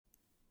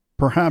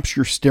Perhaps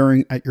you're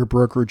staring at your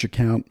brokerage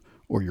account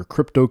or your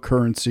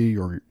cryptocurrency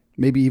or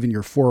maybe even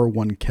your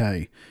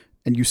 401k,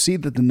 and you see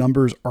that the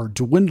numbers are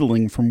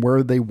dwindling from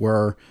where they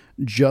were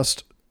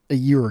just a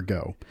year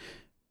ago.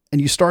 And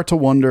you start to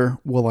wonder,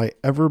 will I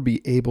ever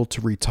be able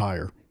to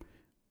retire?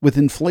 With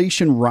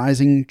inflation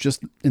rising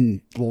just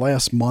in the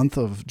last month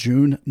of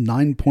June,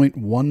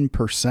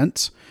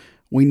 9.1%,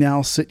 we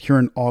now sit here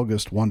in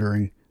August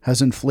wondering, has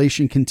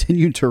inflation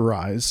continued to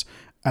rise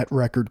at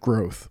record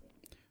growth?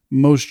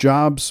 Most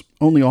jobs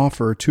only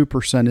offer a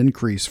 2%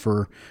 increase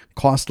for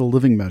cost of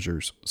living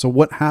measures. So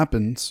what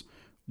happens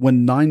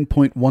when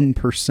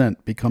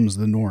 9.1% becomes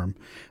the norm?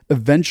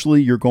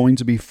 Eventually, you're going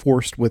to be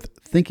forced with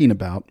thinking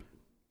about,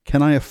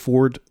 can I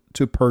afford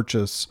to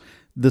purchase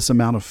this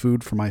amount of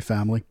food for my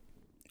family?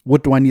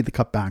 What do I need to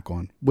cut back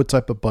on? What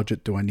type of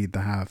budget do I need to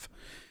have?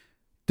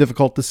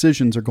 Difficult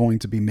decisions are going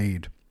to be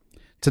made.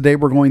 Today,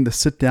 we're going to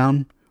sit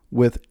down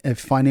with a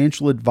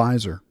financial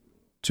advisor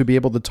to be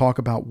able to talk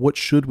about what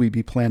should we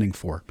be planning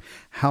for.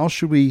 How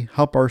should we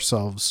help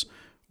ourselves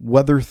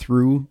weather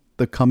through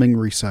the coming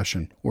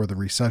recession or the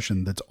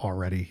recession that's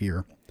already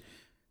here?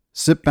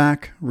 Sit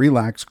back,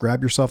 relax,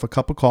 grab yourself a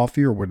cup of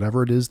coffee or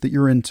whatever it is that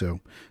you're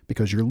into,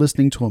 because you're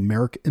listening to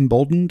America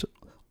Emboldened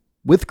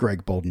with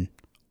Greg Boulden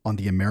on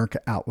the America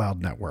Out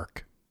Loud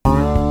Network.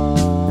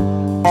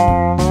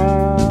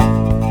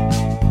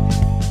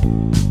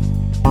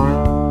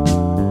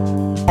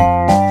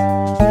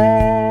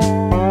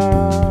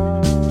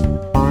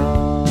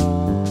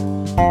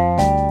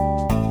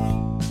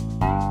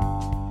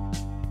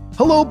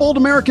 Hello, bold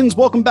Americans.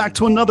 Welcome back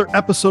to another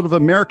episode of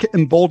America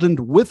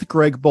Emboldened with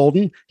Greg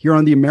Boulden here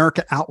on the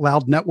America Out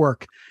Loud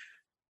Network.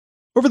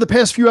 Over the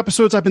past few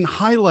episodes, I've been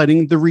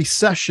highlighting the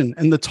recession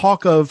and the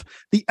talk of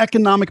the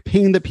economic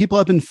pain that people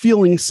have been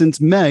feeling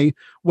since May,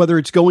 whether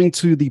it's going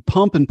to the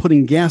pump and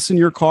putting gas in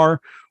your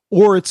car,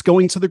 or it's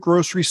going to the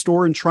grocery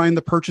store and trying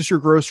to purchase your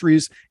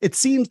groceries. It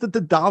seems that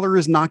the dollar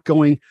is not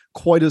going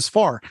quite as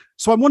far.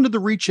 So I wanted to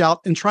reach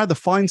out and try to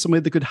find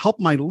somebody that could help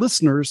my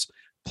listeners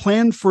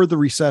plan for the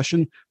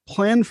recession,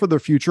 plan for the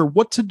future,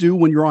 what to do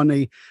when you're on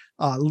a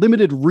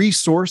limited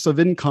resource of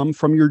income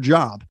from your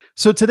job.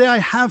 So today I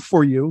have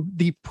for you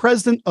the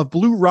president of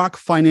Blue Rock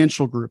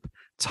Financial Group,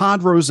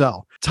 Todd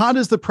Rosell. Todd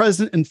is the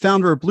president and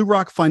founder of Blue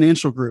Rock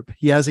Financial Group.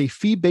 He has a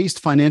fee-based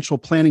financial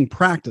planning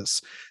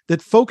practice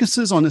that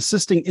focuses on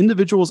assisting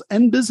individuals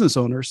and business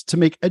owners to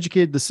make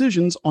educated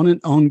decisions on an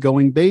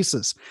ongoing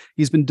basis.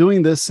 He's been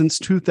doing this since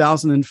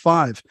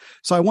 2005.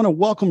 So I want to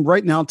welcome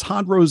right now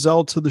Todd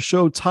Rosell to the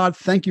show. Todd,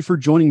 thank you for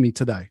joining me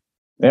today.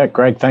 Yeah,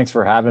 Greg, thanks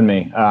for having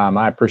me.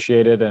 I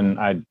appreciate it. And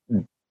I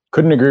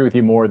couldn't agree with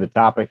you more. The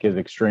topic is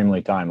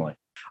extremely timely.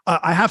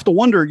 I have to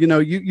wonder,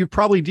 you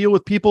probably deal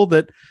with people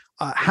that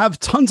have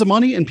tons of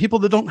money and people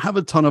that don't have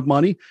a ton of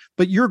money,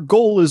 but your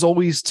goal is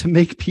always to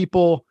make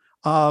people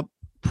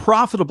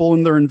profitable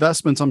in their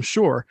investments, I'm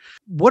sure.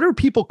 What are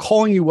people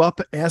calling you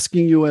up,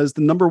 asking you as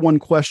the number one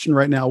question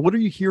right now? What are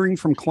you hearing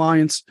from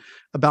clients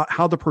about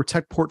how to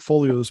protect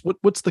portfolios?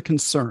 What's the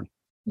concern?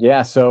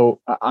 Yeah,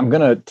 so I'm going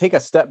to take a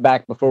step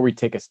back before we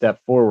take a step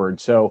forward.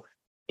 So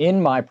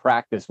in my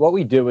practice, what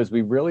we do is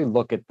we really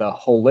look at the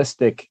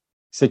holistic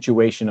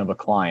situation of a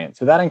client.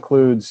 So that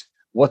includes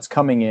what's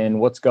coming in,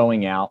 what's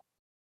going out.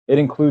 It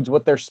includes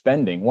what they're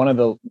spending. One of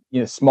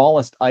the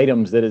smallest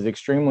items that is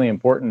extremely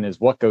important is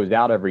what goes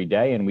out every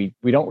day. And we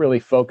don't really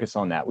focus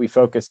on that. We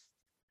focus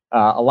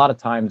a lot of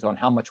times on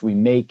how much we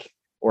make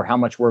or how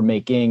much we're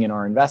making in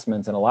our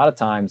investments. And a lot of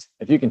times,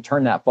 if you can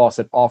turn that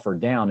faucet off or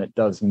down, it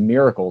does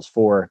miracles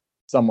for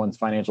someone's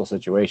financial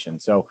situation.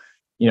 So,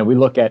 we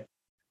look at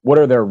what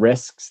are their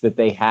risks that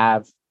they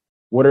have,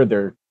 what are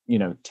their,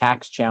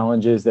 tax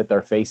challenges that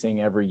they're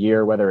facing every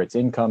year, whether it's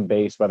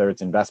income-based, whether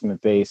it's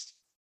investment-based.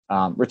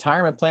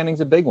 Retirement planning is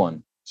a big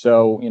one.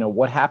 So,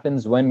 what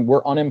happens when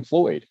we're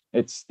unemployed?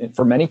 It's,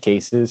 for many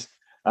cases,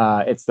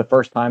 it's the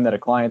first time that a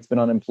client's been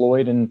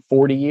unemployed in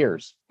 40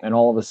 years. And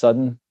all of a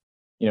sudden,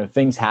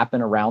 things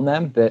happen around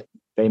them that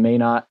they may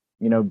not,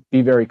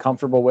 be very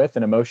comfortable with,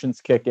 and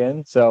emotions kick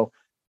in. So,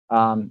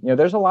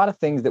 there's a lot of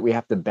things that we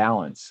have to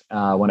balance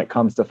when it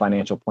comes to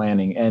financial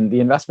planning. And the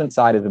investment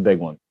side is a big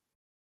one.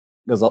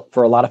 Because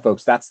for a lot of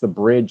folks, that's the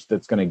bridge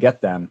that's going to get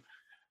them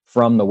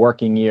from the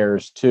working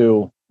years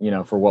to,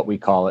 for what we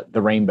call it,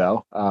 the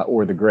rainbow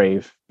or the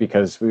grave,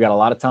 because we got a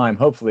lot of time,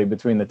 hopefully,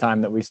 between the time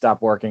that we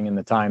stop working and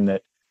the time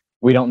that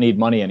we don't need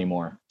money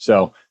anymore.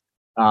 So,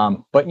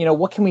 but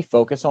what can we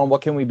focus on?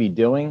 What can we be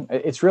doing?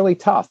 It's really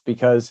tough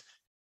because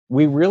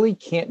we really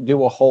can't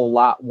do a whole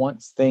lot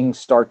once things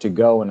start to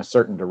go in a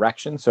certain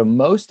direction. So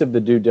most of the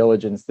due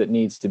diligence that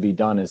needs to be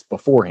done is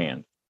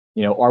beforehand.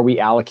 Are we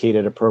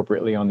allocated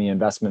appropriately on the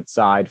investment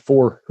side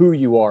for who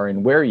you are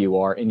and where you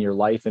are in your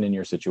life and in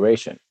your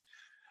situation?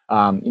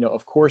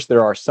 Of course,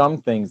 there are some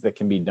things that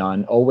can be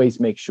done. Always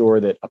make sure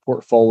that a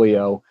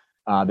portfolio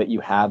that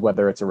you have,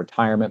 whether it's a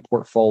retirement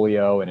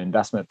portfolio, an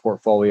investment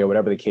portfolio,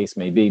 whatever the case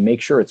may be,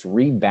 make sure it's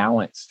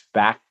rebalanced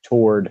back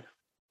toward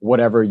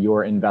whatever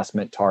your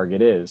investment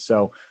target is.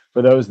 So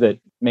for those that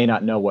may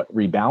not know what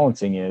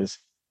rebalancing is,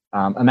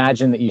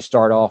 Imagine that you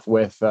start off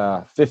with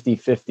a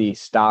 50-50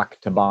 stock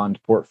to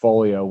bond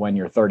portfolio when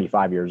you're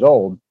 35 years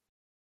old,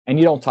 and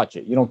you don't touch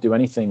it. You don't do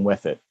anything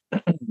with it.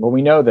 Well,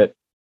 we know that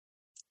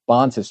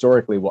bonds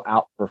historically will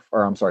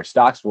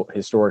stocks will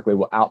historically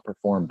will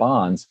outperform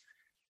bonds.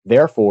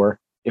 Therefore,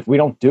 if we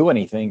don't do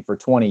anything for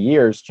 20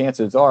 years,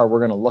 chances are we're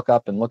going to look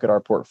up and look at our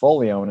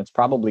portfolio, and it's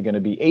probably going to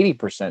be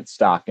 80%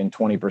 stock and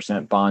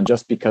 20% bond,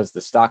 just because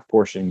the stock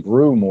portion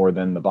grew more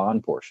than the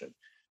bond portion.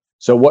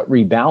 So what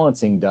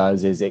rebalancing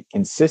does is it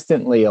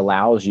consistently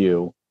allows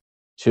you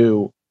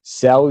to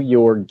sell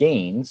your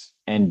gains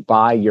and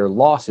buy your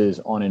losses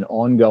on an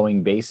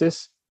ongoing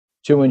basis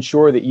to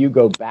ensure that you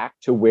go back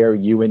to where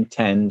you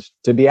intend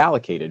to be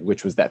allocated,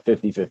 which was that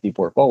 50-50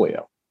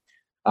 portfolio.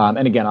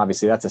 And again,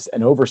 obviously, that's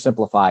an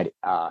oversimplified,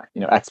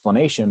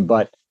 explanation,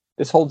 but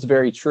this holds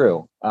very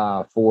true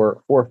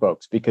for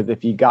folks, because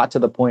if you got to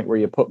the point where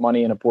you put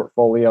money in a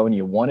portfolio and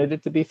you wanted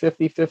it to be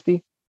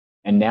 50-50,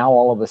 and now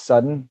all of a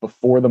sudden,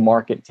 before the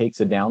market takes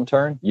a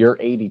downturn, you're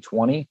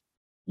 80-20,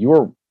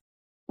 your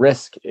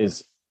risk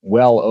is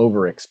well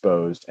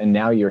overexposed, and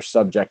now you're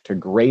subject to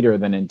greater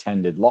than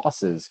intended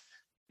losses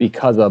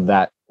because of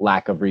that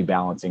lack of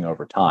rebalancing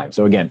over time.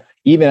 So again,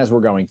 even as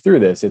we're going through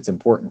this, it's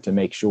important to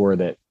make sure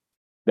that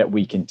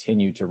we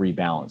continue to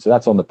rebalance. So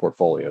that's on the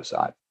portfolio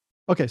side.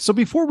 Okay, so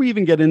before we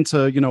even get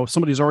into,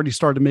 somebody's already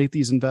started to make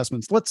these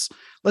investments, let's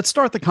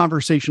start the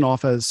conversation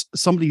off as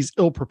somebody's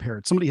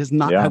ill-prepared. Somebody has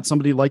not had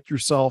somebody like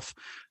yourself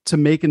to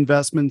make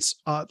investments.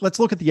 Let's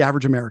look at the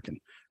average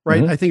American,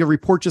 right? Mm-hmm. I think a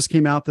report just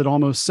came out that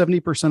almost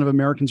 70% of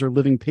Americans are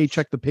living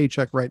paycheck to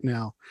paycheck right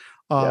now.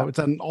 It's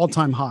at an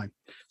all-time high.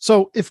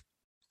 So if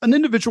an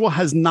individual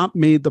has not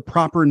made the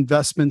proper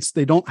investments,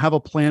 they don't have a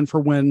plan for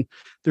when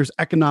there's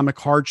economic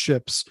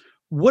hardships,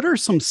 what are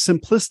some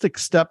simplistic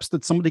steps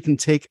that somebody can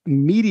take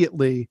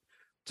immediately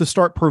to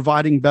start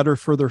providing better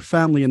for their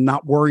family and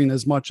not worrying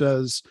as much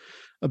as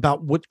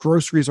about what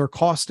groceries are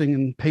costing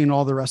and paying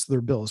all the rest of their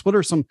bills? What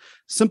are some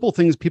simple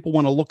things people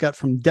want to look at,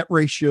 from debt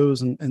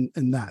ratios and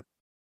that?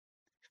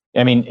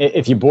 I mean,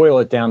 if you boil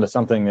it down to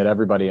something that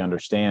everybody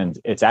understands,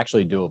 it's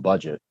actually do a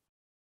budget.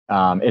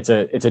 It's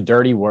a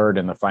dirty word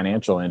in the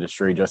financial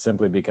industry, just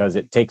simply because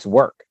it takes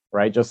work,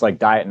 right? Just like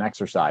diet and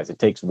exercise, it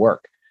takes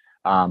work.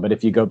 But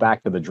if you go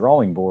back to the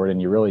drawing board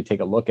and you really take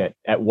a look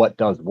at what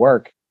does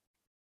work,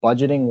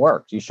 budgeting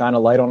works. You shine a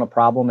light on a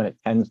problem and it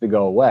tends to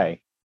go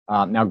away.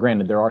 Now,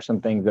 granted, there are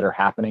some things that are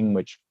happening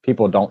which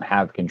people don't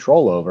have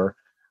control over.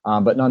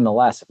 But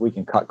nonetheless, if we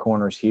can cut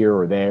corners here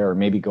or there, or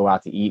maybe go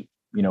out to eat,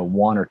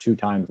 1 or 2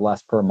 times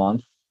less per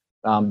month,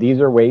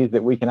 these are ways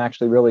that we can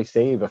actually really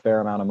save a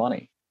fair amount of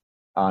money.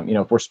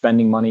 If we're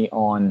spending money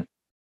on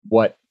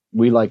what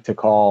we like to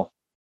call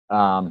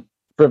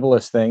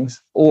frivolous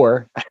things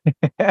or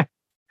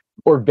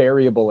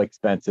variable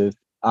expenses,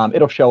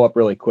 it'll show up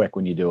really quick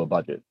when you do a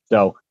budget.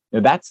 So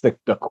that's the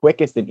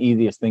quickest and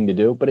easiest thing to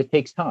do, but it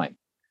takes time.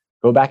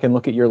 Go back and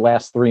look at your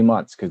last 3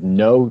 months, because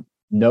no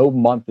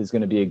month is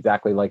going to be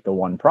exactly like the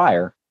one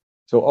prior.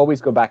 So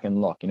always go back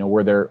and look.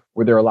 Were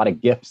there a lot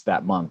of gifts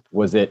that month?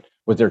 Was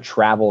there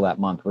travel that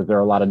month? Was there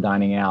a lot of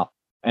dining out,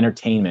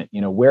 entertainment?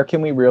 Where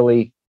can we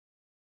really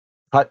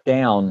cut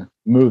down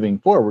moving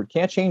forward?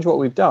 Can't change what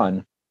we've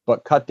done,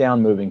 but cut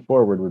down moving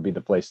forward would be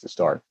the place to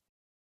start.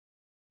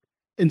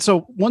 And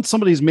so once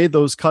somebody's made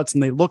those cuts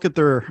and they look at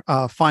their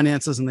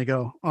finances and they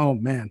go, oh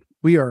man,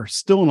 we are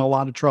still in a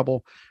lot of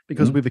trouble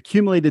because we've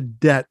accumulated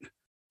debt.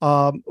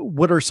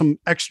 What are some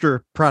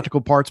extra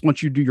practical parts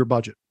once you do your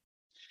budget?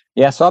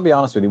 Yeah, so I'll be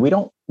honest with you. We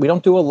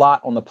don't do a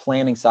lot on the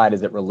planning side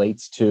as it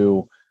relates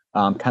to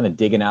kind of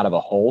digging out of a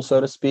hole, so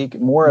to speak.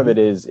 More of it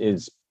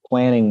is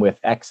planning with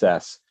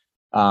excess.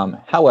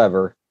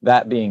 However,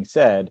 that being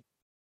said,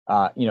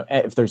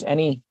 if there's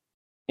any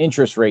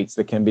interest rates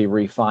that can be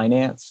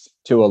refinanced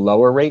to a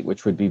lower rate,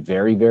 which would be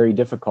very, very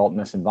difficult in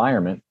this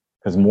environment,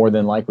 because more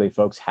than likely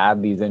folks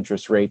have these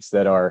interest rates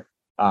that are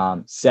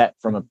set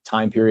from a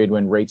time period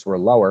when rates were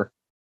lower.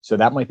 So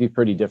that might be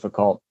pretty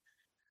difficult.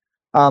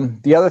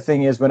 The other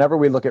thing is, whenever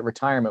we look at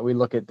retirement, we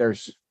look at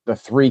there's the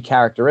 3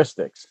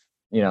 characteristics,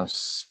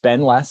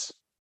 spend less,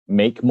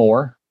 make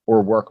more,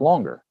 or work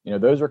longer.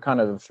 Those are kind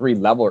of the 3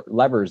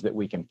 levers that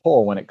we can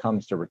pull when it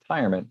comes to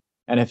retirement.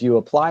 And if you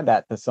apply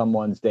that to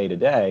someone's day to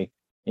day,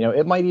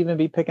 it might even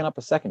be picking up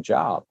a second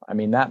job. I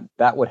mean,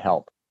 that would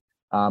help.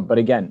 But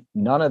again,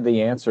 none of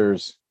the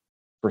answers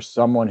for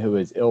someone who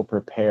is ill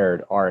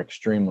prepared are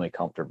extremely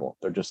comfortable.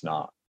 They're just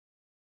not.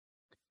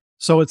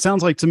 So it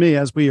sounds like to me,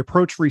 as we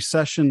approach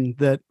recession,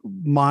 that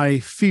my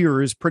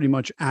fear is pretty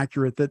much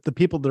accurate, that the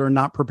people that are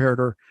not prepared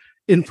are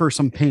in for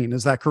some pain.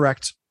 Is that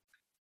correct?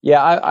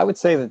 Yeah, I would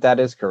say that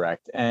is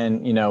correct.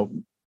 And,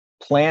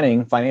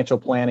 financial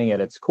planning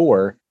at its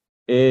core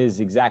is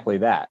exactly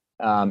that.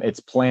 It's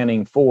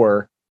planning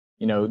for,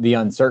 the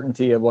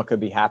uncertainty of what could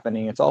be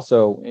happening. It's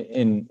also,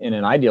 in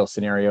an ideal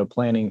scenario,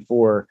 planning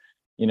for,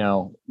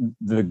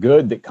 the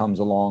good that comes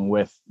along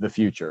with the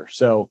future.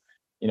 So,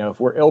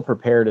 if we're ill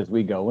prepared as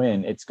we go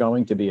in, it's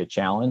going to be a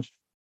challenge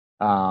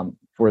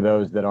for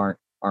those that aren't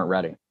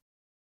ready.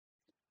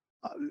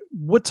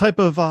 What type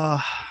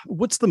of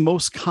what's the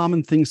most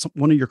common thing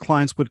one of your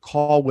clients would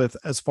call with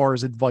as far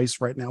as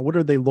advice right now? What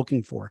are they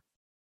looking for?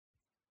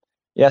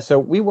 Yeah, so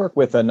we work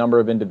with a number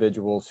of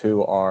individuals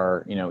who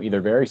are,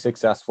 either very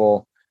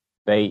successful,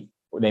 they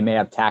they may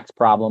have tax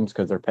problems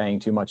because they're paying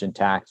too much in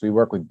tax. We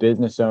work with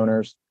business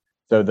owners.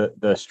 So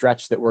the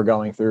stretch that we're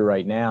going through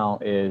right now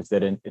is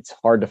that it's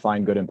hard to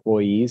find good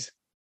employees.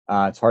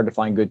 It's hard to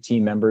find good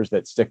team members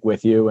that stick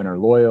with you and are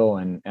loyal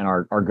and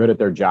are good at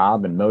their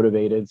job and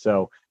motivated.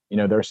 So,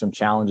 there's some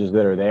challenges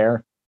that are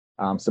there.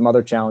 Some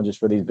other challenges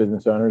for these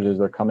business owners is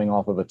they're coming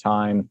off of a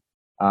time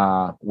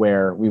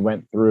where we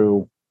went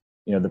through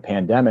the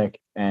pandemic,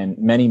 and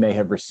many may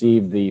have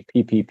received the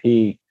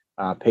PPP,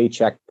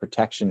 Paycheck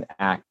Protection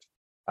Act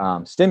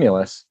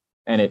stimulus,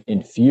 and it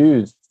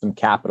infused some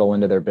capital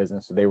into their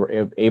business, so they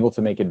were able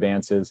to make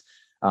advances.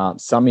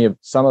 Some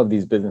of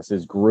these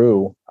businesses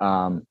grew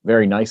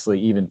very nicely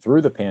even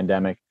through the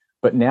pandemic,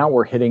 but now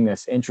we're hitting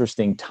this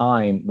interesting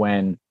time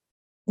when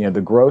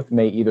the growth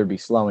may either be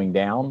slowing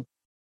down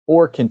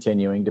or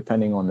continuing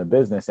depending on the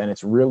business, and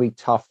it's really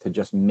tough to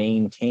just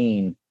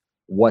maintain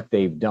what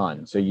they've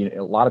done. So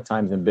a lot of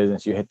times in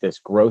business, you hit this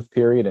growth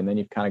period, and then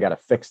you've kind of got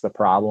to fix the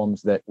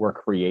problems that were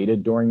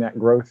created during that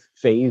growth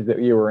phase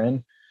that you were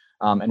in.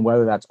 And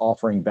whether that's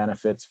offering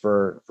benefits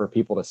for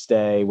people to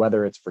stay,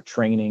 whether it's for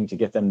training to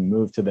get them to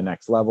move to the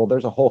next level,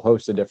 there's a whole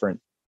host of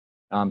different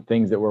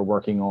things that we're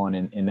working on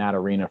in that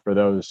arena for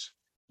those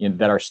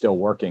that are still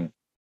working.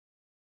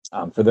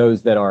 For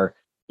those that are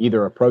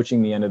either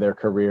approaching the end of their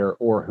career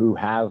or who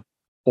have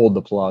pulled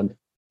the plug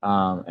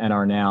and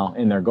are now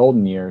in their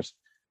golden years,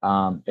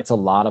 it's a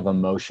lot of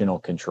emotional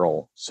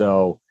control.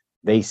 So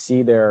they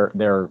see their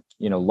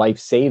life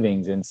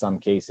savings in some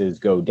cases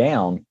go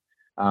down,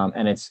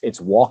 and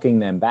it's walking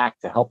them back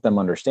to help them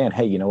understand,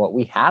 hey, you know what,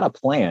 we had a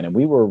plan and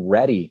we were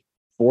ready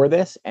for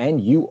this, and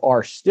you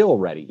are still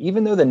ready,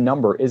 even though the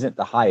number isn't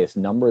the highest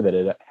number that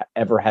it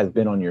ever has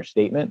been on your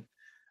statement.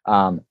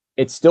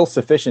 It's still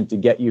sufficient to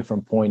get you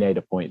from point A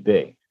to point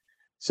B.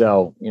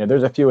 So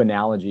there's a few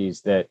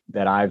analogies that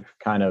I've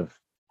kind of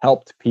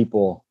helped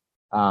people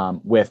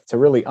with to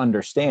really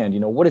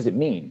understand, what does it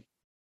mean?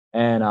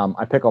 And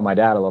I pick on my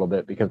dad a little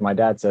bit because my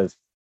dad says,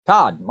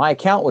 Todd, my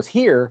account was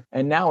here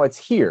and now it's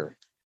here.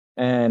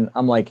 And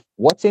I'm like,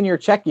 what's in your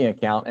checking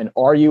account and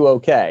are you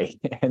okay?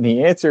 And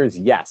the answer is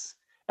yes.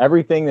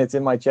 Everything that's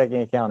in my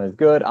checking account is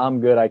good.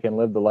 I'm good. I can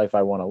live the life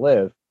I want to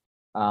live.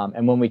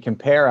 And when we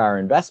compare our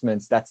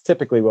investments, that's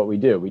typically what we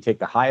do. We take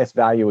the highest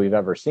value we've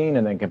ever seen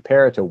and then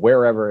compare it to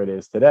wherever it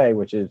is today,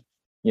 which is,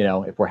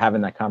 if we're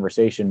having that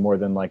conversation, more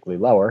than likely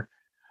lower.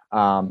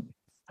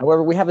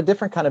 However, we have a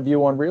different kind of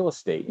view on real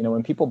estate.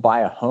 When people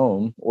buy a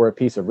home or a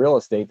piece of real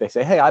estate, they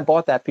say, hey, I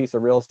bought that piece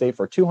of real estate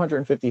for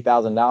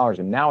 $250,000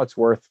 and now it's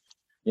worth,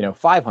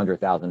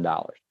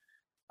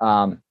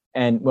 $500,000.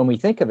 And when we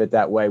think of it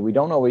that way, we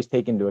don't always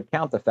take into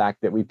account the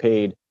fact that we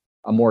paid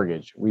a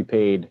mortgage, we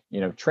paid,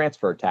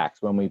 transfer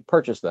tax when we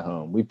purchased the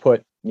home. We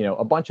put,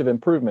 a bunch of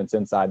improvements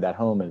inside that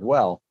home as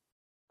well.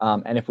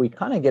 And if we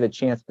kind of get a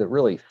chance to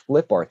really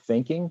flip our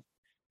thinking,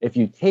 if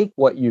you take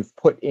what you've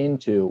put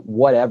into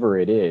whatever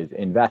it is,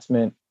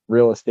 investment,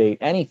 real estate,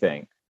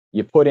 anything,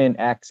 you put in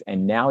X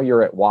and now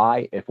you're at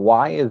Y. If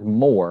Y is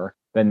more,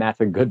 then that's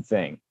a good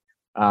thing.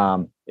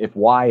 If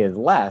Y is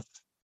less,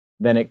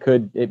 then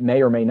it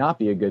may or may not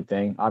be a good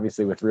thing.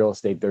 Obviously, with real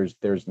estate,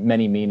 there's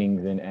many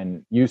meanings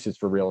and uses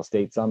for real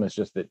estate. Some is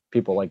just that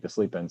people like to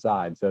sleep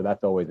inside, so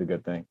that's always a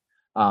good thing.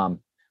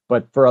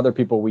 But for other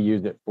people, we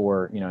use it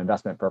for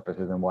investment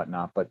purposes and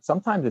whatnot. But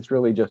sometimes it's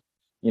really just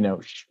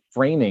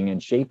framing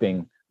and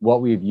shaping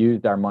what we've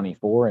used our money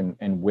for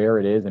and where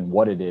it is and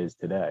what it is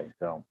today.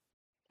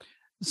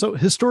 So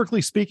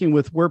historically speaking,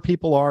 with where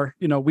people are,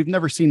 we've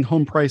never seen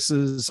home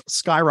prices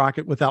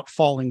skyrocket without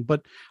falling,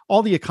 but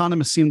all the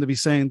economists seem to be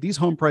saying these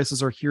home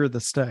prices are here to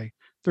stay.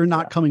 They're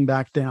not coming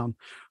back down,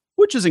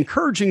 which is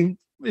encouraging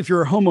if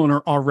you're a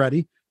homeowner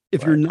already.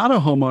 If you're not a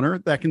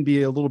homeowner, that can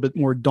be a little bit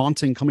more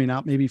daunting coming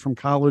out maybe from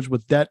college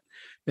with debt.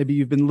 Maybe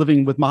you've been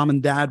living with mom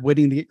and dad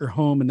waiting to get your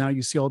home, and now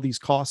you see all these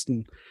costs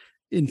and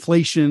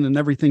inflation and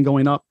everything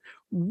going up.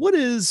 What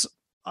is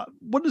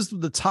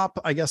the top,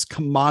 I guess,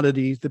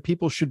 commodity that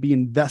people should be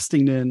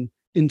investing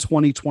in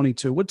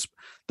 2022? What's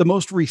the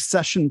most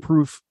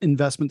recession-proof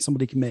investment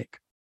somebody can make?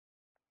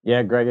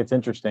 Yeah, Greg, it's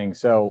interesting.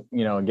 So,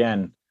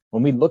 again,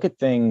 when we look at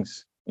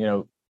things,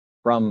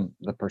 from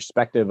the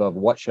perspective of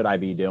what should I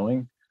be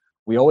doing,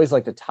 we always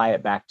like to tie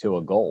it back to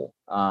a goal.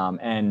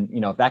 And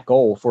if that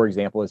goal, for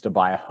example, is to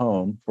buy a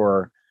home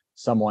for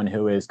someone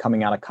who is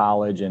coming out of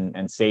college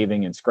and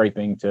saving and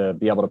scraping to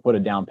be able to put a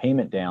down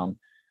payment down,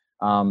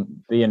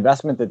 the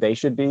investment that they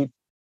should be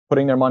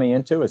putting their money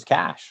into is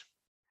cash,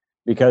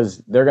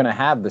 because they're going to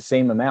have the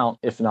same amount,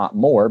 if not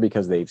more,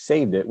 because they've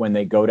saved it when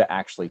they go to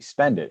actually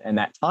spend it. And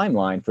that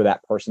timeline for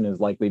that person is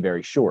likely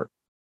very short.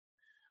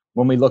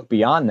 When we look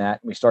beyond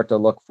that, we start to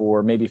look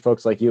for maybe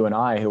folks like you and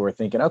I who are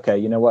thinking, okay,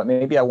 you know what,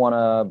 maybe I want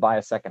to buy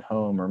a second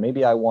home, or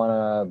maybe I want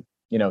to,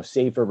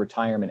 save for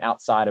retirement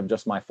outside of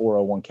just my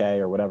 401k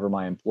or whatever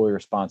my employer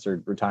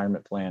sponsored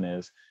retirement plan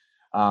is.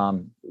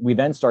 we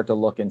then start to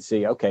look and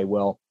see, okay,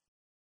 well,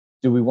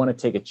 do we want to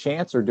take a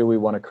chance or do we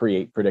want to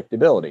create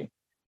predictability?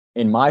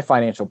 In my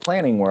financial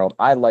planning world,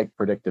 I like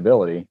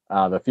predictability.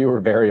 The fewer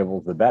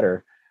variables, the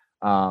better.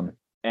 And,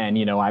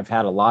 I've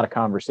had a lot of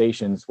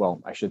conversations.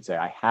 Well, I should say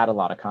I had a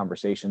lot of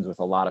conversations with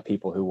a lot of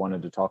people who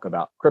wanted to talk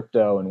about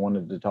crypto and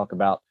wanted to talk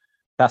about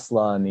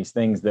Tesla and these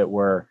things that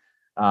were,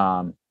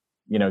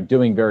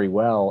 doing very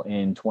well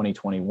in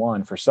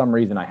 2021. For some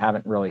reason, I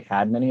haven't really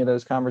had many of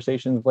those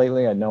conversations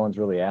lately. And no one's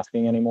really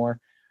asking anymore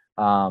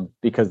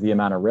because the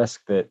amount of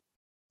risk that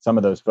some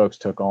of those folks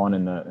took on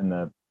and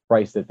the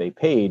price that they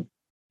paid,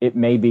 it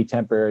may be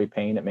temporary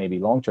pain. It may be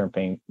long-term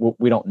pain.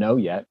 We don't know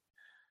yet.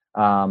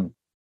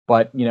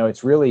 But,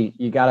 it's really,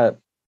 you got to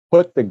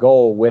put the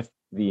goal with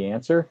the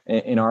answer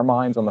in our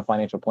minds on the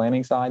financial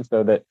planning side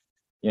so that,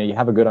 you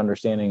have a good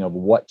understanding of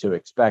what to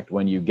expect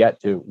when you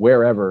get to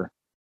wherever,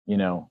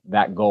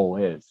 that goal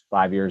is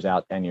 5 years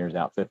out, 10 years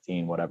out,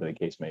 15, whatever the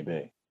case may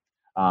be.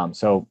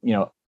 So,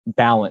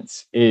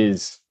 balance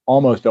is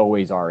almost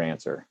always our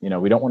answer.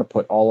 We don't want to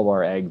put all of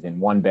our eggs in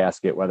one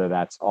basket, whether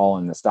that's all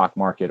in the stock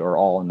market or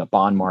all in the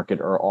bond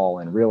market or all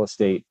in real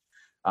estate.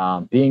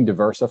 Being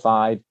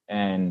diversified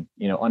and,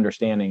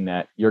 understanding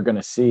that you're going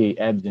to see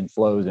ebbs and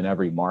flows in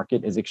every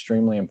market is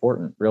extremely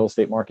important. Real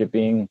estate market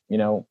being,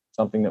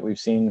 something that we've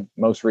seen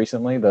most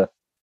recently, the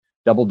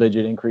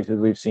double-digit increases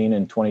we've seen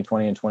in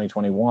 2020 and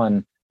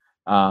 2021.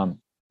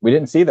 We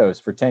didn't see those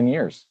for 10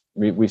 years.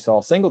 We saw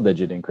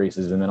single-digit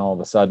increases, and then all of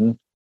a sudden,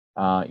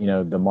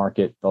 the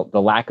market,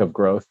 the lack of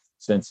growth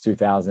since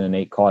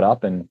 2008 caught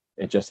up, and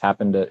it just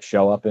happened to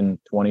show up in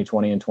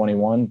 2020 and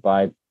 21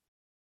 by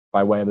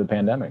way of the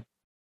pandemic.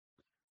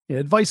 Yeah,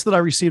 advice that I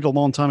received a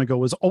long time ago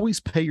was always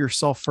pay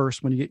yourself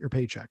first when you get your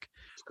paycheck.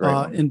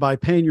 And by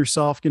paying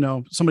yourself,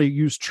 somebody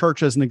used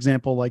church as an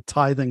example, like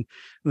tithing.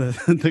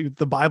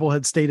 The Bible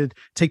had stated,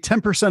 take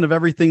 10% of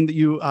everything that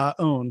you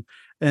own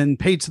and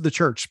pay to the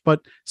church.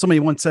 But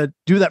somebody once said,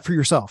 do that for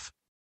yourself.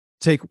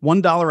 Take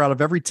 $1 out of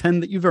every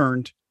 10 that you've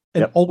earned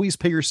and always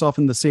pay yourself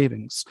in the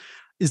savings.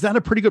 Is that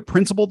a pretty good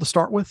principle to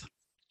start with?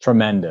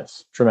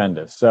 Tremendous.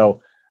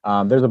 So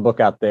there's a book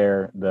out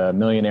there, The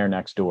Millionaire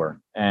Next Door.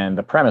 And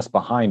the premise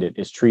behind it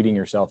is treating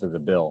yourself as a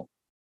bill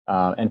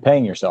and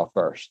paying yourself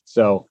first.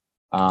 So,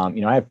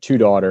 I have two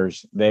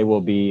daughters. They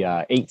will be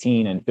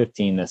 18 and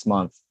 15 this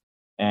month.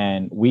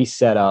 And we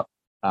set up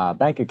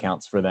bank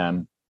accounts for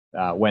them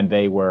when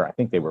they were, I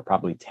think they were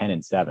probably 10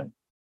 and 7.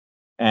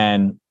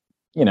 And,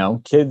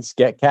 kids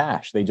get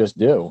cash. They just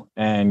do.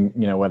 And,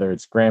 whether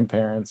it's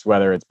grandparents,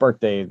 whether it's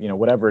birthdays,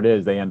 whatever it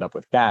is, they end up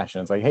with cash.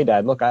 And it's like, hey,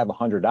 Dad, look, I have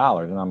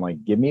 $100. And I'm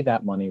like, give me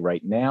that money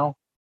right now.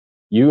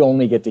 You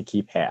only get to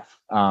keep half.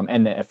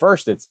 And at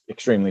first, it's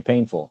extremely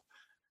painful.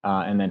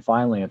 And then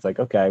finally, it's like,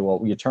 okay,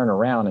 well, you turn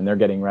around and they're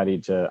getting ready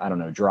to, I don't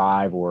know,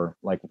 drive or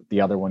like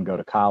the other one go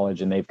to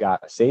college, and they've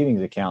got a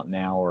savings account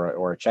now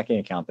or a checking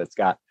account that's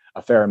got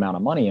a fair amount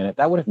of money in it.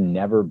 That would have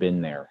never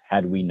been there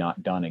had we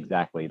not done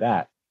exactly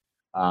that.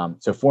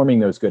 So forming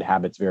those good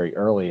habits very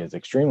early is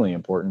extremely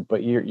important,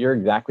 but you're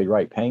exactly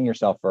right. Paying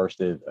yourself first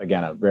is,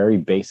 again, a very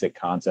basic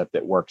concept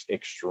that works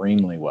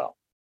extremely well.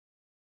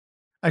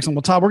 Excellent.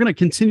 Well, Todd, we're going to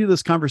continue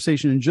this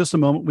conversation in just a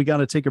moment. We got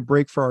to take a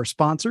break for our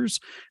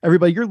sponsors.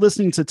 Everybody, you're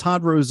listening to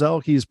Todd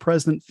Roselle. He's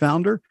president,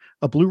 founder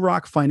of Blue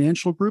Rock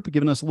Financial Group,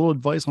 giving us a little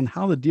advice on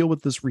how to deal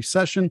with this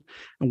recession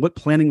and what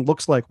planning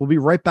looks like. We'll be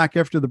right back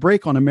after the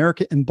break on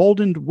America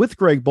Emboldened with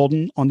Greg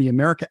Boulden on the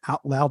America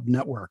Out Loud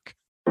Network.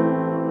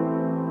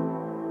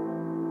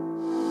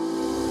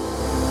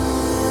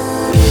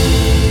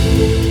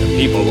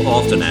 People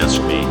often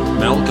ask me,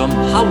 Malcolm,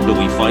 how do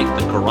we fight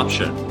the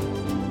corruption?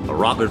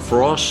 Robert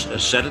Frost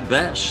has said it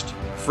best.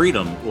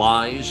 Freedom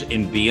lies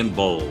in being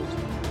bold.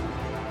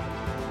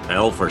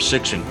 Hell, for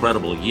 6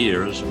 incredible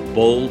years,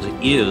 bold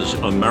is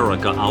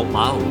America Out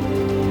Loud.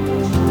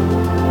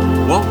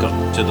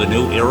 Welcome to the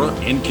new era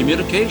in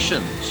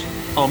communications.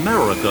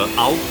 America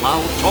Out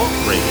Loud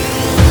Talk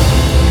Radio.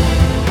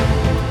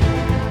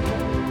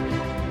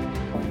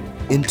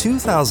 In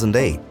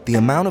 2008, the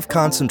amount of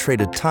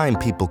concentrated time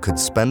people could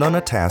spend on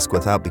a task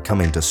without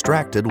becoming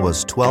distracted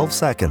was 12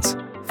 seconds.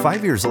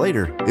 5 years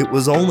later, it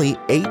was only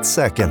 8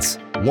 seconds,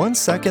 1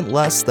 second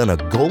less than a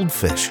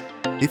goldfish.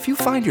 If you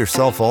find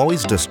yourself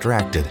always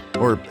distracted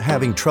or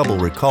having trouble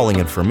recalling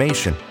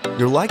information,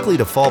 you're likely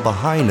to fall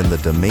behind in the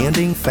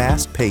demanding,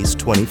 fast-paced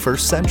 21st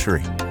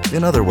century.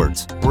 In other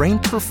words, brain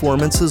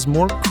performance is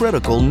more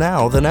critical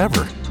now than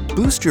ever.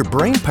 Boost your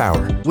brain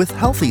power with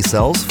Healthy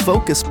Cells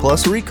Focus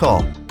Plus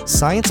Recall.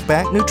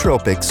 Science-backed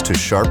nootropics to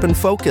sharpen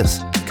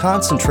focus,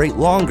 concentrate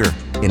longer,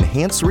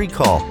 enhance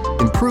recall,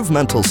 improve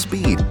mental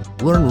speed,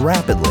 learn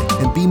rapidly,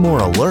 and be more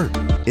alert.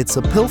 It's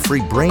a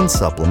pill-free brain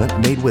supplement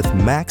made with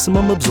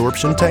maximum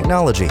absorption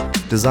technology,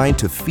 designed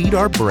to feed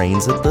our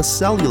brains at the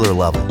cellular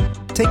level.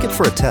 Take it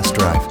for a test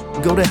drive.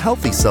 Go to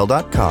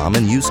healthycell.com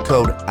and use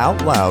code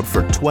OUTLOUD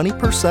for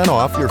 20%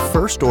 off your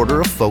first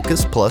order of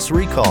Focus Plus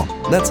Recall.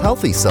 That's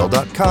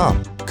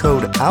healthycell.com.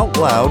 Code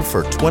OUTLOUD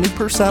for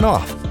 20%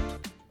 off.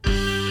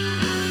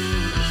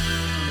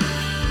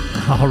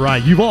 All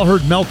right, you've all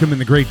heard Malcolm and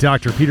the great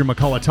Dr. Peter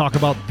McCullough talk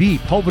about the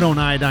povidone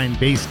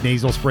iodine-based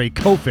nasal spray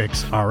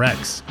Cofix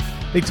RX.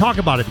 They talk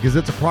about it because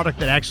it's a product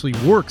that actually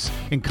works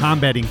in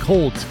combating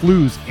colds,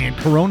 flus, and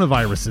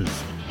coronaviruses.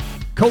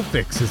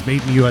 Cofix is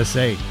made in the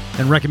USA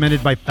and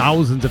recommended by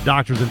thousands of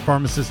doctors and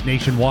pharmacists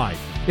nationwide.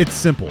 It's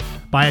simple.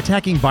 By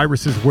attacking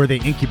viruses where they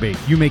incubate,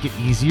 you make it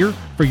easier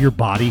for your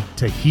body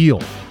to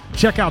heal.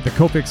 Check out the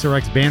Cofix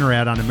RX banner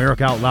ad on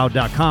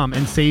AmericaOutloud.com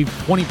and save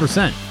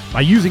 20% by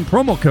using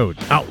promo code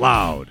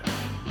OUTLOUD.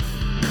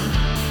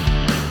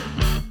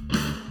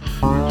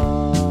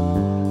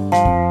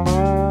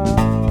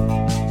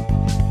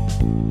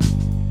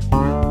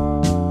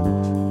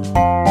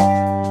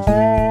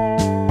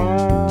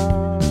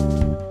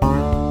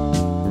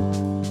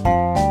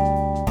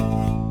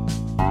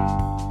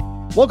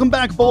 Welcome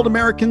back, Bold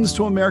Americans,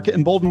 to America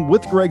Emboldened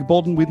with Greg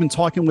Boulden. We've been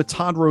talking with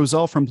Todd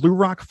Rosell from Blue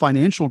Rock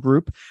Financial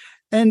Group,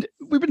 and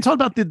we've been talking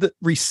about the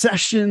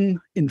recession,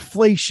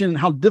 inflation,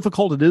 how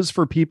difficult it is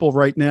for people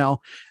right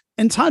now.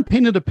 And Todd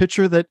painted a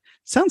picture that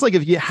sounds like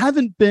if you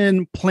haven't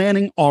been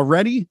planning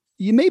already,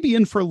 you may be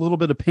in for a little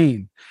bit of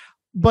pain.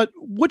 But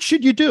what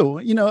should you do?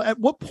 At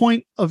what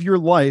point of your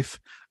life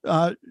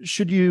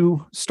should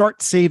you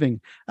start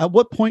saving? At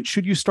what point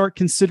should you start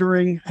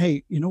considering,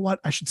 hey, you know what?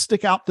 I should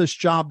stick out this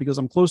job because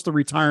I'm close to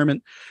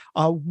retirement.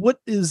 What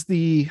is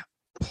the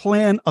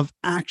plan of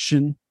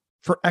action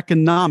for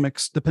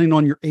economics, depending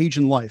on your age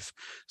in life?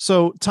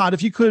 So Todd,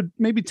 if you could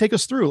maybe take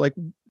us through, like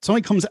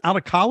somebody comes out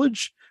of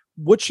college,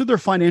 what should their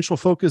financial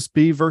focus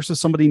be versus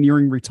somebody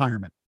nearing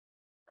retirement?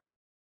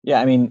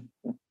 Yeah, I mean,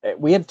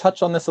 we had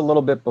touched on this a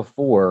little bit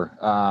before,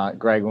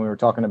 Greg, when we were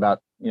talking about,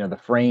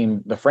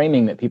 the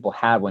framing that people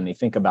have when they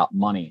think about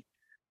money.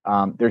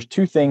 There's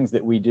two things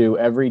that we do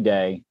every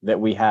day that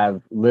we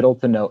have little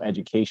to no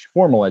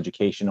formal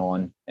education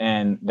on,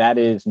 and that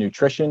is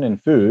nutrition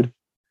and food.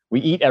 We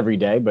eat every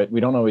day, but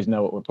we don't always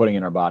know what we're putting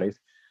in our bodies.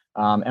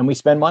 And we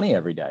spend money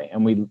every day,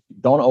 and we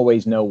don't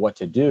always know what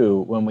to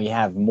do when we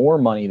have more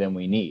money than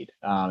we need.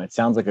 It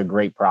sounds like a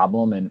great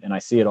problem, and I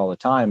see it all the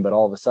time, but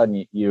all of a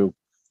sudden you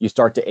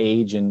start to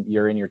age and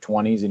you're in your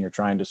 20s and you're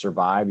trying to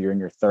survive. You're in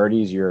your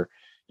 30s, you're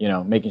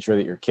making sure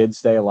that your kids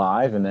stay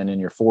alive. And then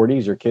in your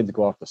 40s, your kids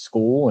go off to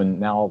school. And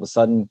now all of a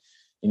sudden,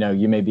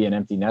 you may be an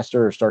empty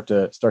nester or start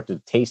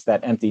to taste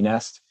that empty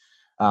nest.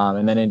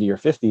 And then into your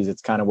 50s,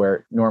 it's kind of where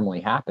it normally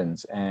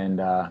happens. And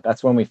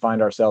that's when we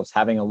find ourselves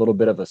having a little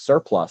bit of a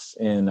surplus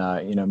in,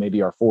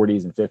 maybe our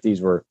 40s and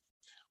 50s.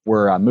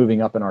 We're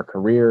moving up in our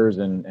careers,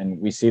 and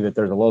we see that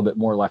there's a little bit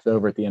more left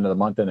over at the end of the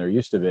month than there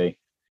used to be.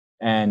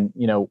 And,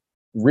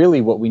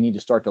 really what we need to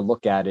start to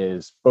look at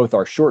is both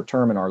our short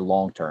term and our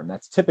long term.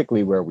 That's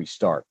typically where we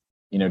start.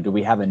 Do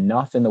we have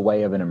enough in the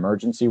way of an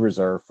emergency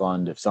reserve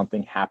fund if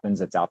something happens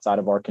that's outside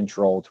of our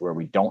control, to where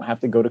we don't have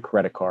to go to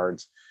credit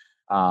cards?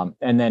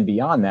 And then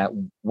beyond that,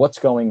 what's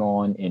going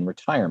on in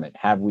retirement?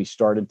 Have we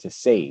started to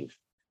save?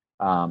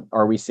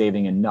 Are we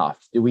saving enough?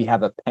 Do we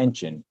have a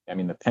pension? I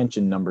mean, the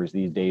pension numbers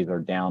these days are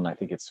down. I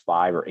think it's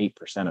 5 or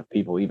 8% of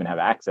people even have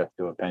access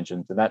to a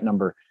pension. So that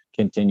number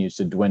continues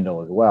to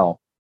dwindle as well.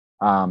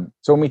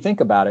 So when we think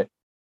about it,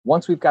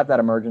 once we've got that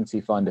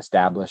emergency fund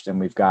established and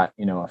we've got,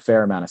 a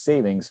fair amount of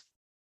savings,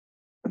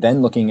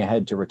 then looking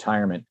ahead to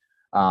retirement,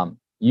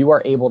 you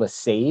are able to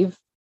save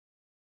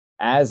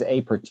as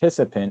a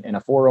participant in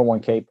a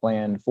 401k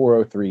plan,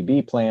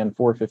 403b plan,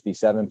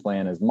 457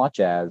 plan, as much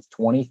as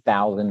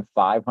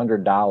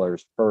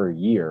 $20,500 per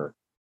year.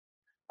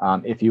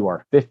 If you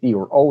are 50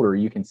 or older,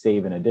 you can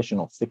save an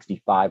additional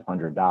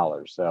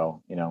 $6,500.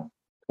 So,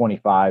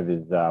 25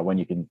 is when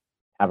you can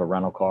have a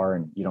rental car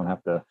and you don't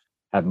have to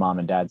have mom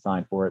and dad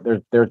sign for it.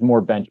 There's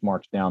more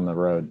benchmarks down the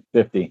road.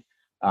 50,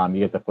 you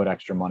get to put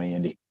extra money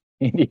into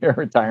your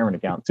retirement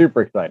account.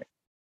 Super exciting.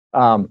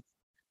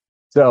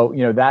 So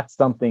that's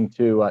something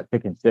to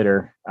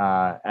consider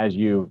as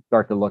you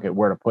start to look at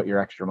where to put your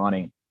extra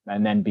money.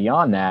 And then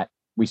beyond that,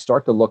 we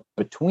start to look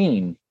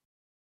between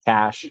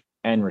cash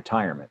and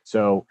retirement.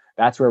 So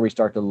that's where we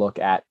start to look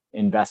at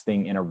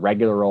investing in a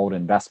regular old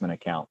investment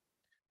account,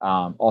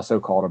 also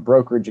called a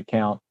brokerage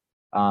account.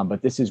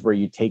 But this is where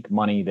you take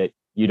money that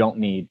you don't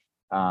need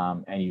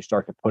and you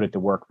start to put it to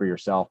work for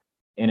yourself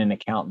in an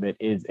account that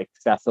is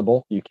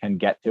accessible. You can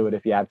get to it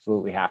if you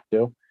absolutely have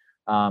to.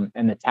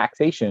 And the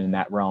taxation in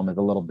that realm is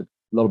a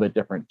little bit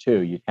different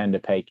too. You tend to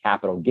pay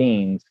capital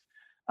gains,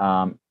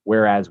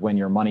 whereas when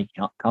your money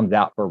comes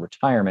out for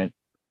retirement,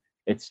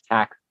 it's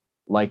taxed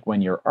like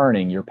when you're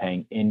earning, you're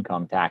paying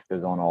income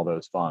taxes on all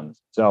those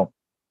funds. So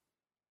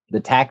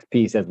the tax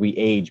piece as we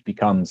age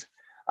becomes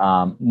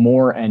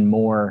more and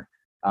more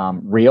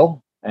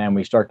real, and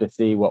we start to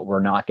see what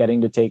we're not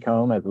getting to take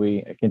home as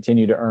we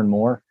continue to earn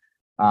more.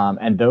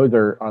 And those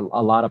are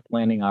a lot of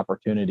planning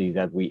opportunities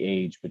as we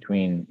age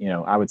between,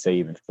 I would say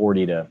even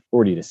 40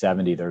 to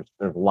 70. There's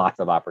lots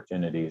of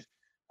opportunities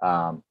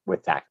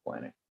with tax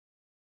planning.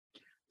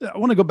 I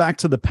want to go back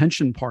to the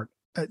pension part.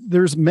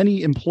 There's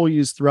many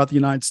employees throughout the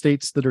United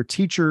States that are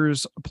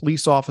teachers,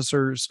 police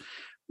officers.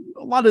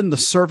 a lot in the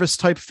service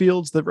type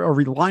fields that are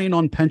relying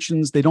on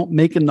pensions. They don't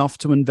make enough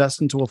to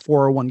invest into a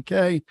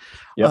 401k.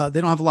 Yep.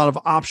 They don't have a lot of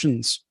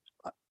options.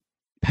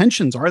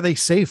 Pensions, are they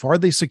safe? Are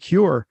they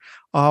secure?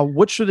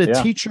 What should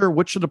a teacher,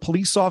 what should a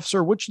police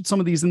officer, what should some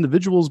of these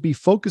individuals be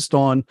focused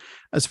on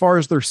as far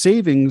as their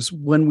savings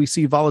when we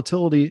see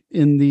volatility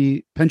in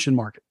the pension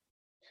market?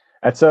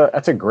 That's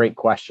a great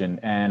question.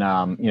 And,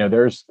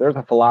 there's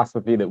a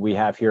philosophy that we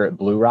have here at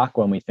Blue Rock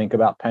when we think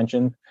about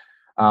pensions.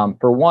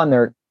 For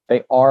one,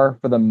 they are,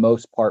 for the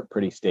most part,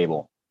 pretty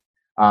stable.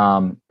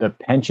 The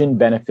Pension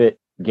Benefit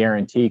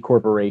Guarantee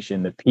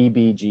Corporation, the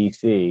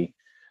PBGC,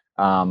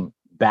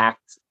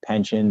 backs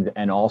pensions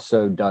and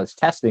also does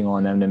testing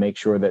on them to make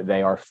sure that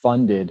they are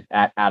funded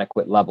at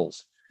adequate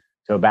levels.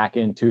 So back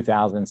in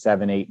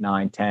 2007, 8,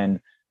 9,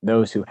 10,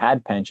 those who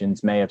had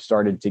pensions may have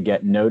started to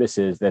get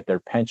notices that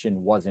their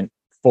pension wasn't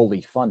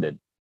fully funded.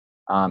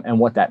 And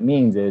what that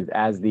means is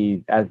as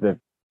the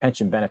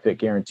Pension Benefit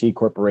Guarantee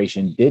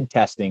Corporation did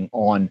testing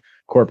on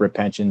corporate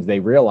pensions, they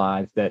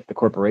realized that the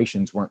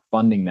corporations weren't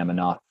funding them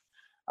enough.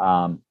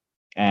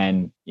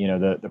 And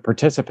the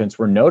participants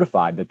were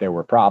notified that there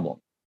were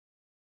problems.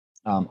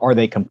 Are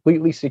they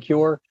completely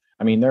secure?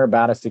 I mean, they're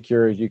about as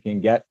secure as you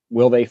can get.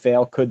 Will they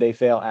fail? Could they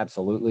fail?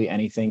 Absolutely.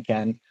 Anything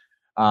can.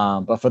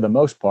 But for the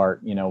most part,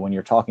 when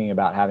you're talking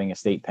about having a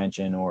state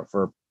pension or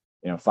for,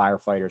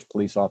 firefighters,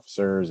 police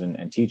officers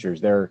and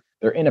teachers, they're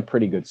in a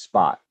pretty good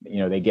spot.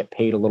 They get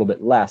paid a little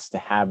bit less to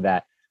have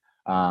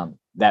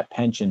that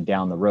pension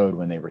down the road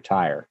when they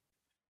retire.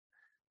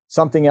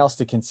 Something else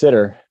to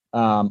consider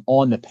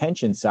on the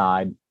pension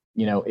side,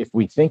 if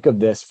we think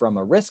of this from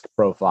a risk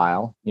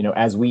profile,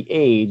 as we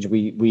age,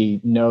 we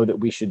know that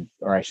we should,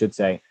 or I should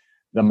say,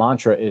 the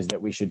mantra is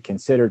that we should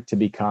consider to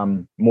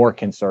become more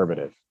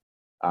conservative.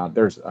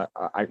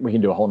 We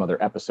can do a whole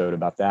nother episode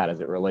about that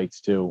as it relates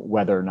to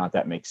whether or not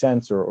that makes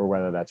sense or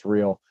whether that's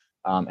real,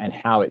 and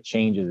how it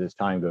changes as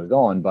time goes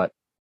on. But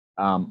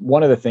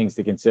one of the things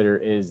to consider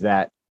is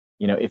that,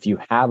 if you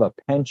have a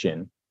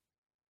pension,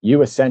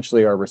 you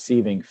essentially are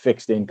receiving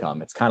fixed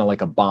income. It's kind of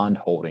like a bond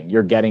holding.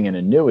 You're getting an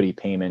annuity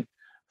payment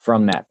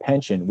from that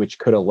pension, which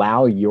could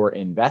allow your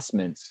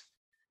investments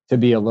to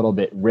be a little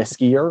bit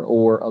riskier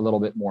or a little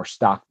bit more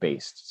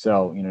stock-based.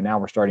 So, now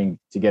we're starting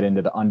to get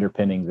into the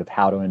underpinnings of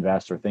how to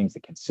invest or things to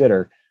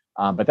consider.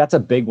 But that's a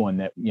big one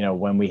that,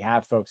 when we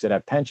have folks that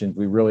have pensions,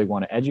 we really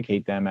want to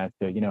educate them as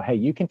to, hey,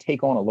 you can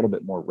take on a little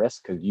bit more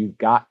risk because you've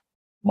got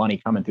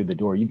money coming through the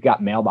door. You've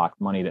got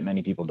mailbox money that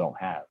many people don't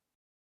have.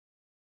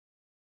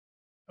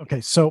 Okay,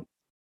 so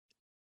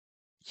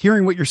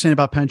hearing what you're saying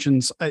about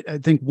pensions, I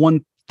think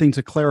one thing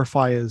to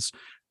clarify is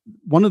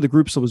one of the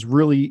groups that was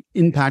really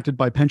impacted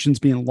by pensions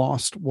being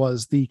lost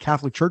was the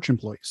Catholic Church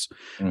employees.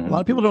 Mm-hmm. A lot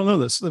of people don't know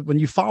this, that when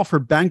you file for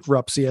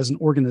bankruptcy as an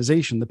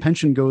organization, the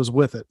pension goes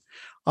with it.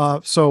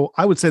 So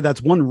I would say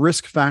that's one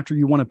risk factor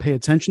you want to pay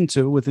attention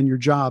to within your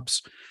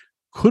jobs.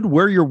 Could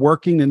where you're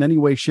working in any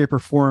way, shape, or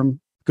form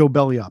go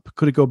belly up?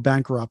 Could it go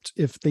bankrupt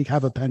if they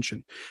have a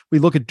pension? We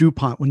look at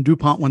DuPont. When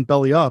DuPont went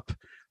belly up,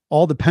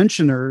 all the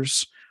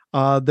pensioners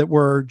that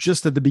were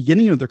just at the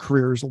beginning of their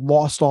careers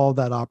lost all of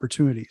that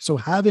opportunity. So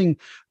having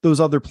those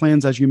other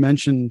plans, as you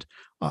mentioned,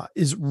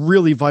 is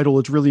really vital.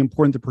 It's really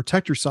important to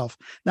protect yourself.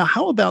 Now,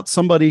 how about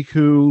somebody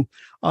who,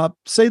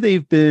 say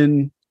they've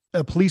been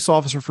a police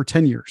officer for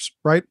 10 years,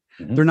 right?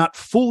 Mm-hmm. They're not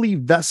fully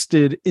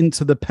vested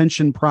into the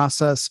pension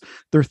process.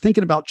 They're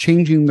thinking about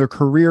changing their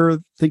career,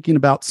 thinking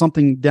about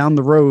something down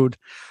the road.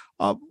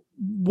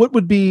 What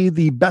would be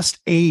the best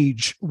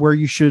age where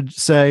you should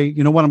say,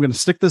 you know what, I'm going to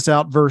stick this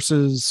out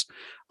versus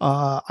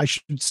I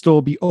should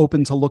still be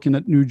open to looking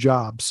at new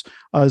jobs?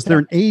 Is there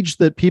an age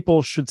that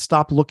people should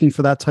stop looking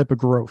for that type of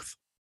growth?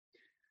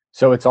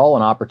 So it's all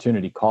an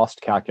opportunity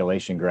cost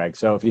calculation, Greg.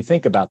 So if you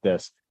think about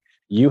this,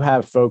 you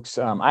have folks,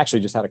 I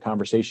actually just had a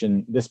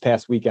conversation this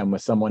past weekend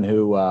with someone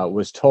who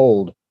was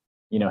told,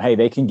 hey,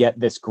 they can get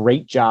this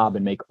great job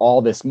and make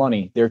all this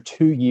money. They're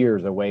 2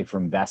 years away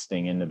from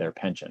vesting into their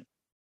pension.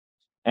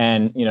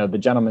 And, the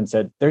gentleman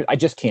said, I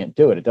just can't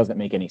do it. It doesn't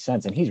make any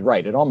sense. And he's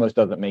right. It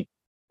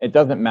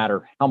doesn't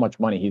matter how much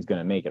money he's going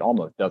to make. It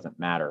almost doesn't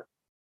matter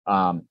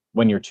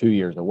when you're 2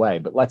 years away.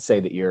 But let's say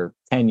that you're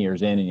 10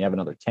 years in and you have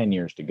another 10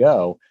 years to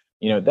go,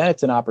 then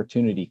it's an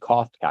opportunity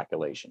cost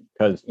calculation.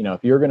 Because,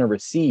 if you're going to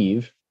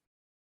receive,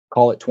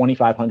 call it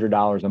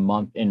 $2,500 a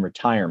month in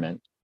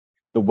retirement,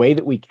 the way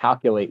that we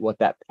calculate what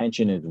that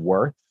pension is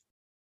worth,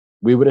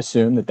 we would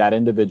assume that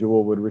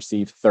individual would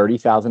receive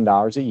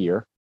 $30,000 a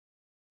year.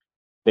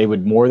 They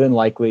would more than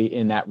likely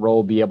in that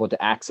role be able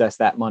to access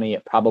that money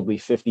at probably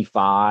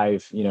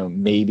 55,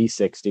 maybe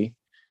 60.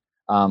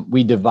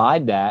 We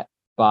divide that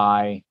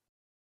by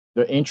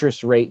the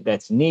interest rate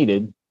that's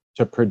needed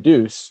to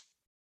produce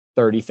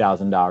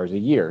 $30,000 a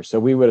year. So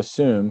we would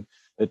assume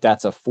that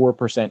that's a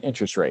 4%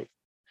 interest rate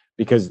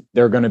because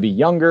they're going to be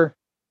younger.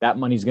 That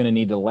money's going to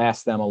need to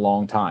last them a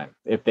long time.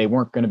 If they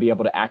weren't going to be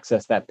able to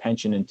access that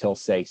pension until,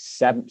 say,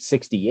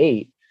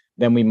 68,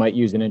 then we might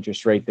use an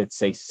interest rate that's,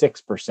 say,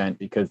 6%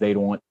 because they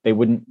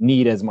wouldn't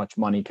need as much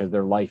money because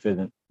their life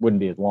wouldn't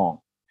be as long.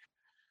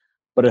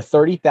 But a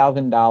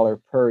 $30,000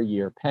 per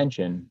year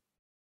pension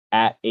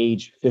at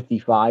age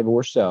 55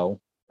 or so,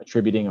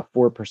 attributing a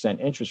 4%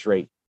 interest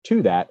rate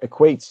to that,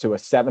 equates to a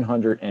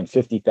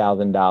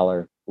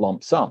 $750,000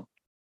 lump sum.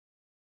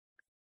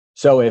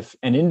 So if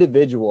an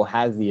individual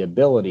has the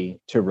ability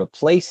to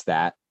replace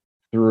that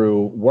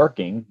through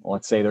working,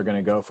 let's say they're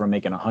going to go from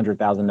making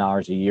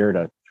 $100,000 a year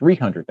to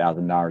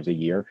 $300,000 a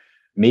year,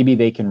 maybe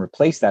they can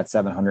replace that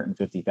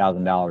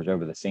 $750,000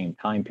 over the same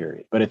time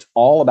period. But it's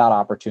all about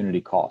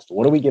opportunity cost.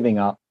 What are we giving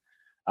up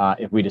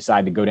if we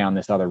decide to go down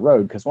this other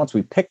road? Because once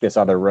we pick this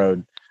other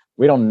road,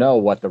 we don't know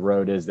what the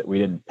road is that we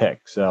didn't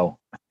pick. So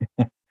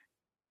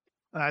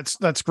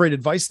that's great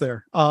advice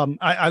there.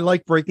 I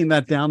like breaking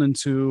that down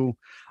into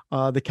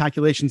the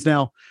calculations.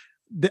 Now,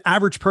 the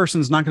average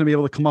person is not going to be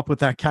able to come up with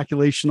that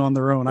calculation on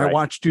their own. Right. I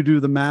watched you do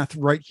the math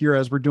right here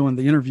as we're doing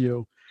the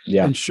interview.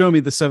 Yeah. And show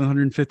me the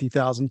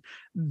 750,000.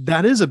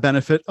 That is a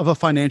benefit of a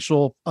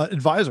financial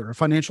advisor, a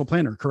financial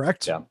planner,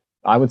 correct? Yeah,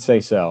 I would say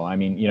so. I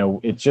mean,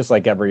 it's just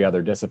like every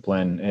other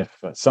discipline.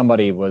 If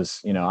somebody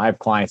was, I have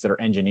clients that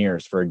are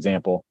engineers, for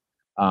example.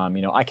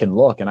 I can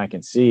look and I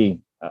can see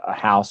a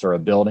house or a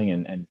building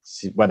and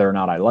see whether or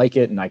not I like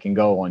it. And I can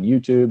go on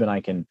YouTube and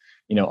I can,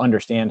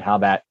 understand how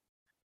that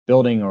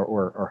building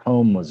or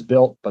home was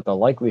built. But the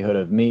likelihood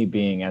of me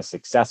being as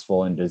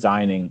successful in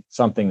designing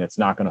something that's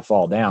not going to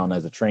fall down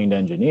as a trained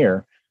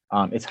engineer,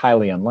 it's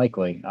highly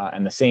unlikely.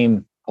 And the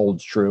same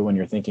holds true when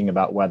you're thinking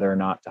about whether or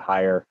not to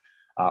hire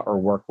or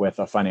work with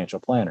a financial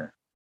planner.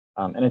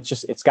 And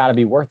it's got to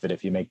be worth it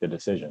if you make the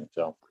decision.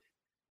 So.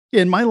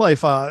 In my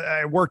life,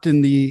 I worked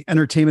in the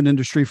entertainment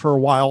industry for a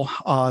while,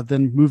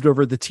 then moved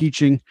over to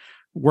teaching,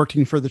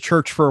 working for the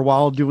church for a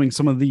while, doing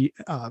some of the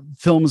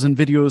films and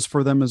videos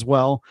for them as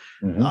well.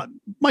 Mm-hmm.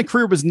 My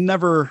career was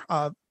never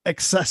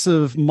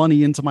excessive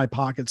money into my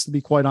pockets, to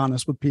be quite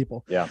honest with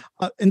people. Yeah.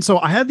 And so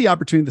I had the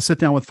opportunity to sit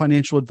down with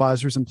financial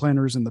advisors and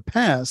planners in the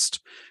past,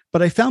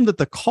 but I found that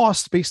the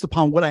cost based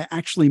upon what I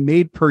actually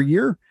made per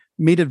year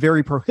made it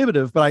very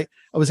prohibitive, but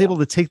I was able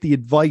to take the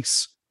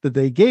advice that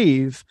they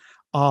gave.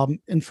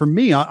 And for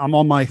me, I'm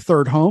on my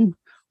third home.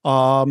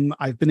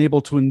 I've been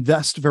able to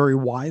invest very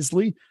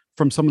wisely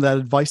from some of that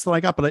advice that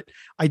I got, but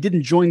I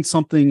didn't join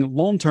something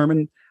long-term.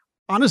 And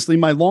honestly,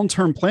 my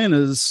long-term plan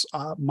is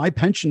my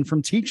pension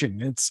from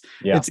teaching.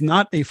 It's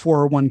not a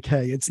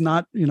 401k. It's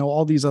not,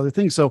 all these other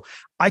things. So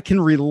I can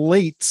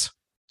relate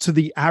to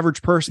the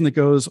average person that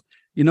goes,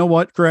 you know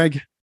what,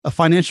 Greg, a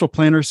financial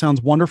planner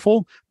sounds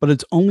wonderful, but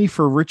it's only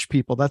for rich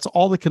people. That's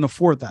all that can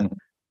afford that. Mm-hmm.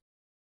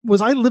 Was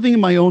I living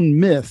in my own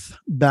myth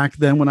back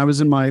then when I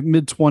was in my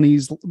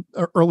mid-20s,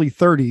 early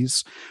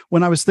 30s,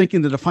 when I was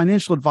thinking that a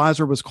financial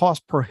advisor was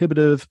cost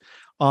prohibitive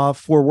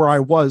for where I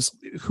was?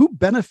 Who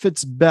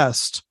benefits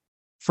best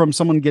from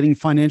someone getting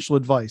financial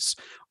advice?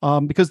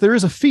 Because there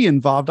is a fee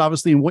involved,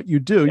 obviously, in what you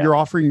do. Yeah. You're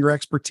offering your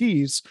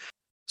expertise.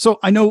 So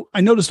I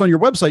noticed on your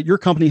website, your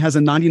company has a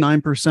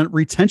 99%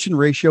 retention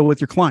ratio with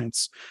your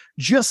clients.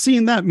 Just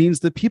seeing that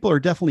means that people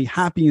are definitely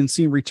happy and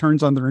seeing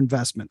returns on their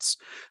investments.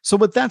 So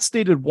with that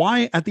stated,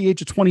 why at the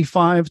age of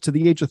 25 to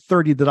the age of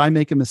 30 did I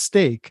make a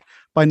mistake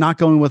by not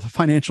going with a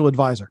financial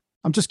advisor?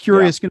 I'm just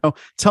curious,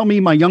 tell me,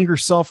 my younger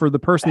self or the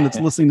person that's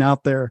listening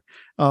out there,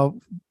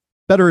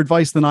 better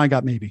advice than I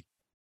got maybe.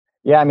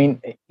 Yeah, I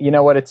mean, you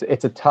know what?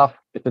 It's a tough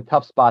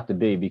spot to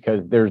be,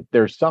 because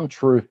there's some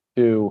truth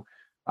to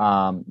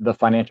the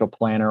financial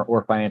planner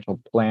or financial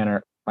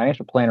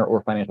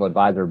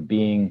advisor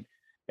being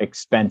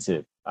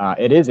expensive.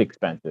 It is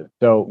expensive.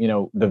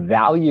 So, the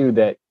value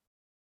that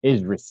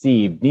is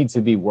received needs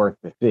to be worth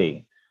the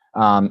fee.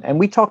 And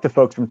we talk to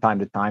folks from time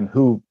to time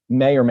who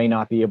may or may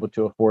not be able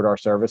to afford our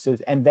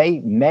services, and they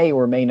may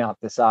or may not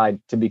decide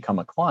to become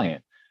a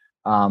client.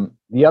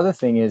 The other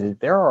thing is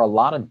there are a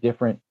lot of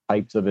different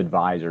types of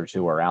advisors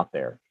who are out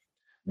there.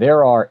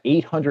 There are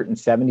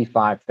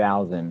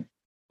 875,000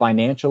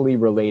 financially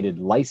related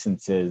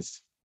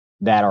licenses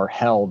that are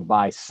held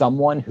by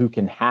someone who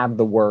can have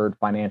the word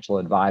financial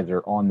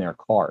advisor on their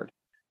card.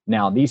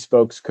 Now, these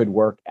folks could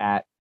work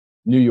at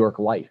New York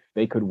Life.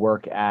 They could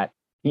work at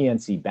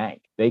PNC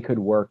Bank. They could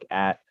work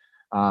at,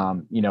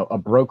 a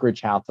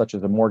brokerage house such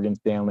as a Morgan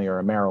Stanley or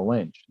a Merrill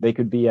Lynch. They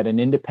could be at an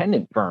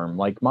independent firm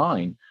like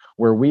mine,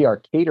 where we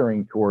are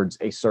catering towards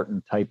a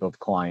certain type of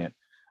client.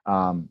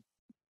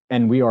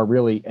 And we are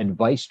really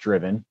advice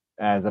driven,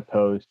 as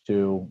opposed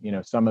to,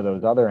 some of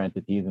those other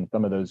entities and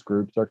some of those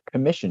groups are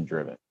commission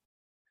driven.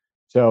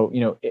 So,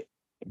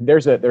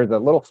 there's a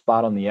little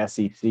spot on the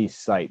SEC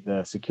site,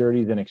 the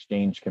Securities and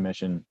Exchange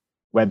Commission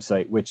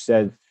website, which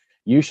says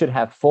you should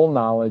have full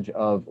knowledge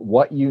of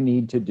what you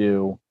need to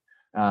do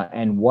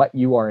and what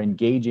you are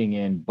engaging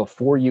in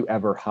before you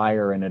ever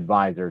hire an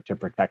advisor to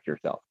protect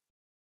yourself.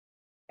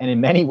 And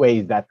in many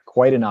ways, that's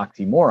quite an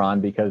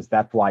oxymoron, because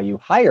that's why you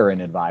hire an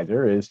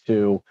advisor, is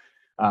to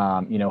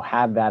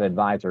have that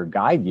advisor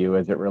guide you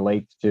as it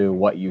relates to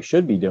what you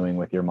should be doing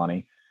with your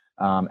money,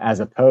 as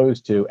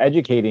opposed to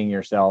educating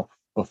yourself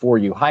before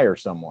you hire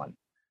someone.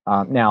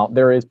 Now,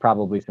 there is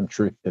probably some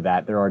truth to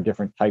that. There are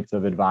different types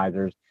of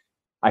advisors.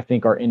 I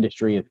think our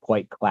industry is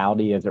quite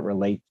cloudy as it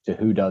relates to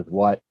who does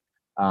what.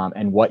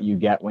 and what you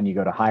get when you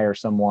go to hire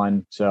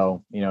someone.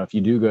 So, if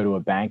you do go to a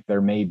bank,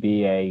 there may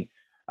be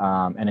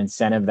an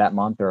incentive that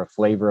month or a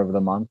flavor of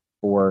the month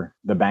for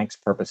the bank's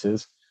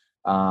purposes.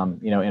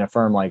 In a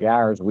firm like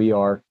ours, we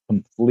are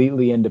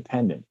completely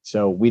independent.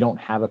 So we don't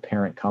have a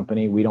parent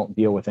company. We don't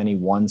deal with any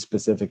one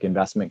specific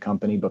investment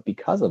company. But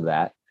because of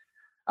that,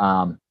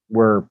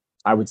 we're,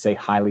 I would say,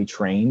 highly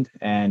trained,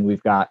 and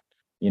we've got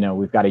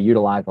to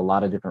utilize a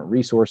lot of different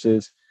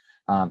resources,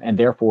 and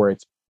therefore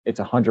it's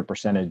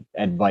 100%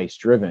 advice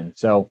driven.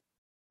 So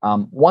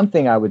one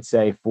thing I would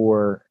say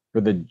for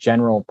the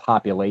general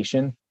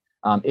population,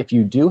 if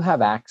you do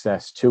have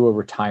access to a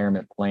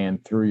retirement plan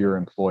through your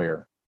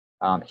employer,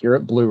 here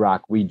at Blue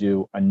Rock, we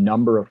do a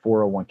number of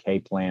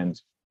 401k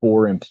plans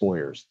for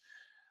employers.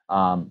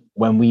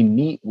 When we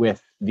meet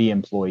with the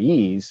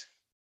employees,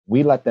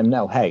 we let them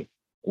know, hey,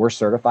 we're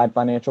certified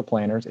financial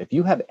planners. If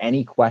you have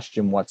any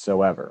question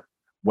whatsoever,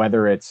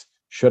 whether it's,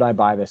 should I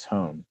buy this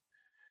home?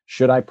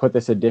 Should I put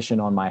this addition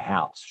on my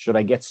house? Should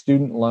I get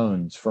student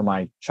loans for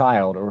my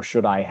child, or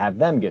should I have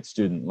them get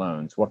student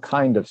loans? What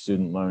kind of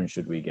student loans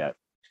should we get?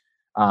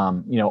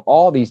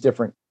 All these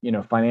different,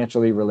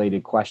 financially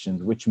related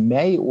questions, which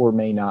may or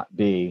may not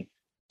be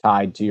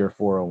tied to your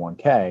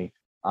 401k.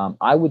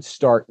 I would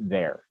start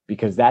there,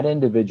 because that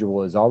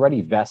individual is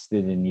already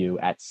vested in you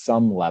at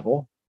some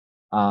level,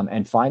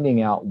 and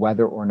finding out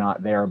whether or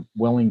not they're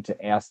willing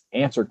to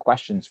answer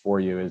questions for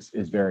you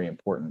is very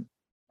important.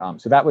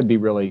 So that would be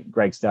really,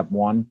 Greg, step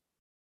one.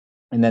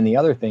 And then the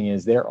other thing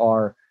is, there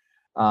are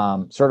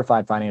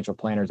certified financial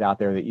planners out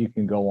there that you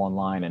can go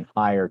online and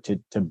hire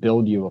to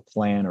build you a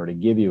plan or to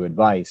give you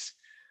advice.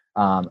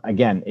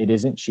 Again, it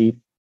isn't cheap.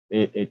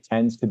 It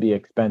tends to be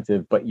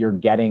expensive, but you're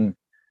getting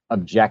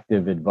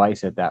objective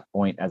advice at that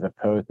point, as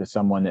opposed to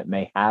someone that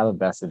may have a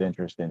vested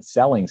interest in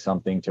selling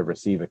something to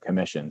receive a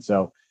commission.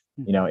 So,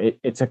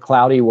 it's a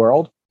cloudy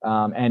world.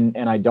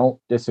 And I don't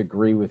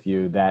disagree with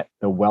you that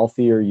the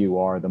wealthier you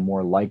are, the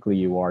more likely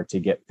you are to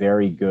get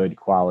very good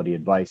quality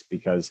advice,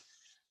 because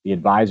the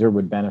advisor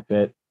would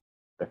benefit,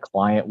 the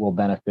client will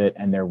benefit,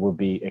 and there will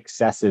be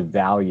excessive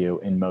value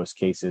in most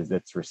cases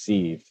that's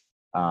received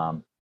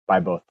by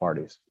both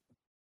parties.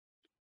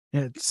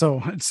 Yeah,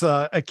 so it's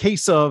a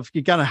case of,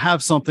 you got to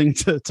have something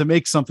to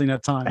make something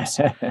at times.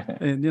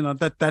 And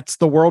that's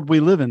the world we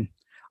live in.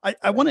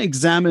 I want to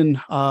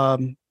examine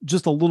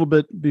just a little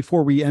bit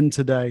before we end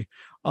today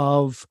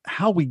of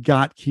how we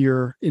got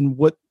here, in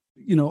what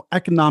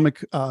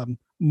economic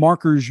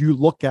markers you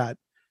look at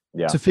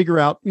to figure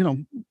out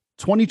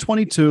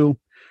 2022.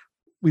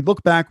 We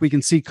look back, we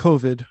can see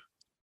COVID.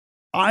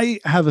 I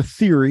have a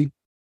theory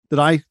that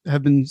I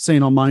have been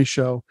saying on my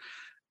show,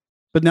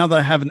 but now that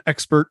I have an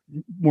expert,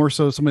 more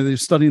so somebody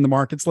who's studying the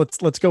markets,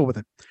 let's go with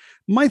it.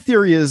 My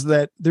theory is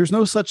that there's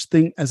no such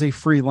thing as a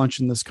free lunch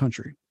in this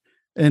country.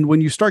 And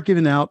when you start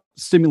giving out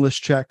stimulus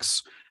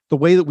checks, the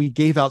way that we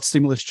gave out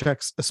stimulus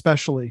checks,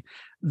 especially,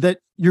 that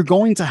you're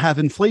going to have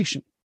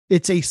inflation.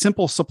 It's a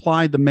simple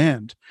supply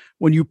demand.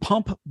 When you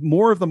pump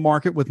more of the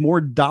market with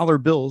more dollar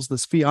bills,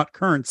 this fiat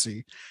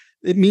currency,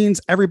 it means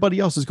everybody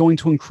else is going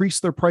to increase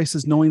their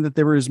prices, knowing that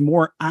there is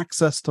more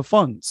access to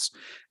funds.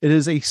 It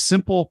is a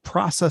simple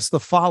process to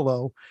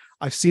follow.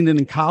 I've seen it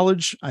in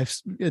college.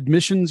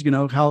 Admissions,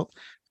 how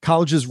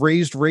colleges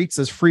raised rates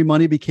as free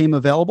money became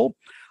available.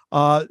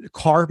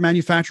 Car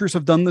manufacturers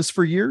have done this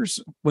for years.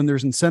 When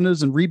there's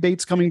incentives and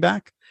rebates coming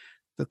back,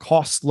 the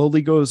cost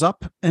slowly goes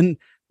up. And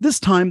this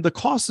time the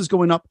cost is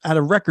going up at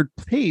a record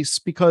pace,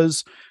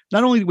 because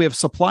not only do we have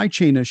supply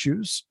chain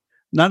issues,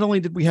 not only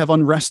did we have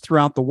unrest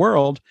throughout the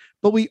world,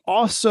 but we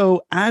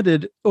also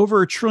added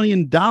over $1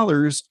 trillion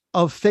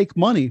of fake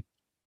money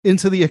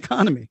into the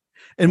economy.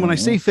 And when I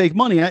say fake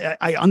money,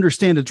 I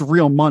understand it's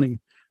real money,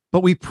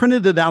 but we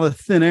printed it out of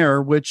thin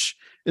air, which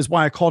is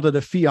why I called it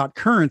a fiat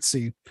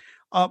currency.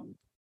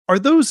 Are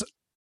those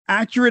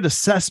accurate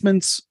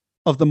assessments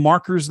of the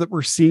markers that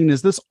we're seeing?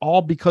 Is this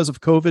all because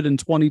of COVID in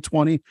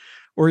 2020,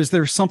 or is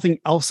there something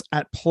else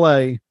at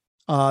play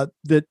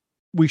that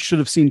we should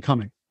have seen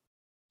coming?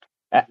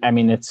 I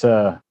mean, it's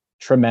a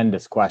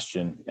tremendous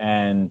question.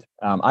 And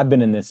I've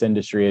been in this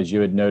industry, as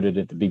you had noted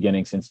at the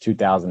beginning, since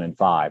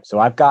 2005. So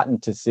I've gotten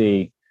to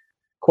see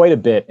quite a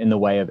bit in the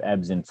way of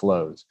ebbs and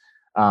flows.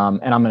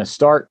 And I'm going to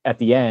start at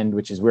the end,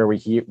 which is where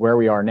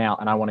we are now.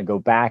 And I want to go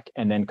back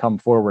and then come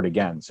forward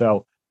again.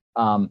 So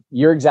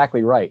you're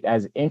exactly right.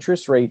 As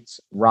interest rates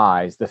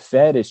rise, the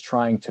Fed is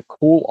trying to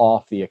cool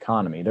off the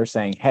economy. They're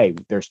saying, hey,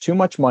 there's too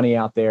much money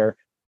out there.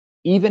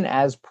 Even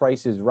as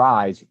prices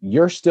rise,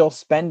 you're still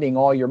spending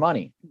all your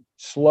money.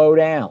 Slow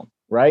down,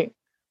 right?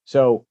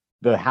 So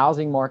the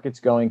housing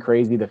market's going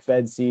crazy. The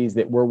Fed sees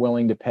that we're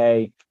willing to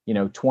pay,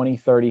 20,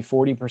 30,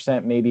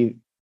 40%, maybe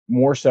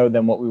more so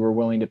than what we were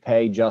willing to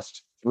pay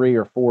just 3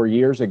 or 4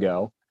 years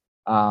ago.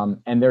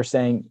 And they're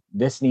saying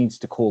this needs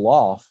to cool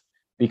off,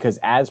 because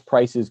as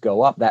prices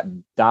go up, that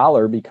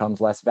dollar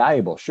becomes less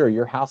valuable. Sure,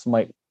 your house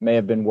may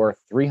have been worth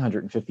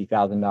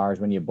 $350,000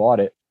 when you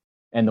bought it,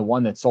 and the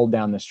one that sold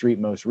down the street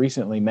most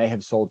recently may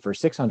have sold for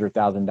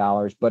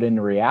 $600,000. But in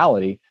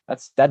reality,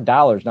 that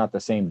dollar is not the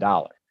same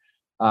dollar.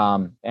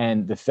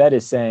 And the Fed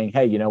is saying,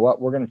 hey, you know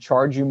what? We're going to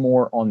charge you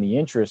more on the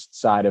interest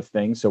side of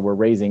things. So we're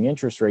raising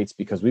interest rates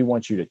because we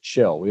want you to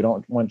chill. We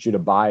don't want you to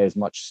buy as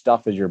much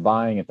stuff as you're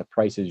buying at the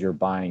prices you're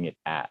buying it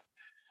at.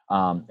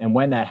 And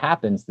when that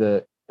happens,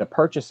 the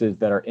purchases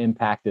that are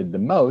impacted the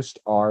most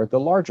are the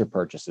larger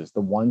purchases, the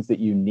ones that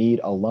you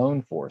need a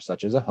loan for,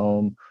 such as a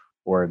home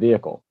or a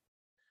vehicle.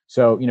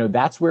 So,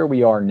 that's where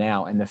we are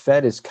now. And the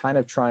Fed is kind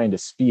of trying to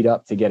speed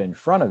up to get in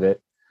front of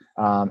it.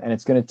 And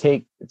it's going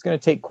to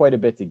take quite a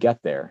bit to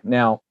get there.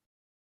 Now,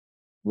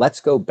 let's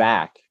go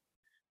back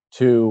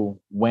to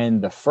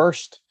when the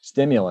first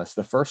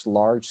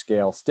large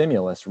scale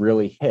stimulus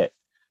really hit.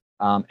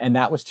 And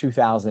that was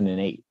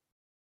 2008.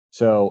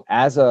 So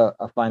as a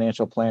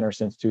financial planner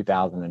since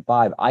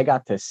 2005, I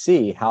got to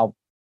see how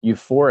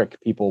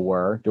euphoric people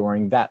were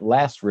during that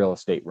last real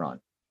estate run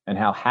and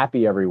how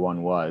happy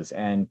everyone was.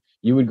 And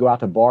you would go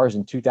out to bars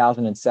in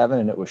 2007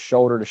 and it was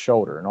shoulder to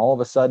shoulder. And all of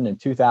a sudden in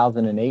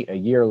 2008, a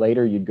year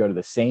later, you'd go to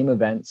the same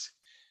events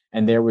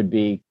and there would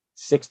be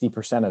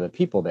 60% of the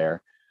people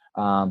there.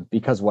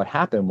 Because what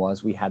happened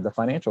was we had the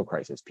financial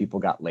crisis. People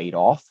got laid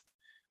off.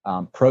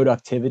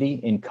 Productivity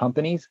in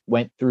companies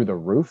went through the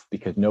roof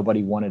because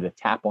nobody wanted to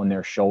tap on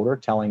their shoulder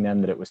telling them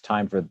that it was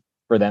time for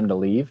them to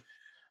leave.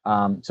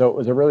 So it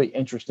was a really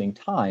interesting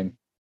time.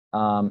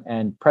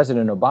 And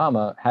President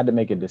Obama had to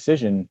make a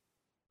decision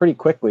pretty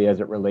quickly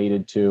as it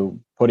related to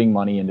putting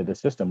money into the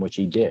system, which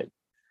he did.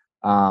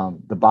 The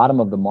bottom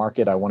of the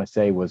market, I want to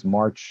say, was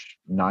March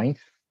 6th,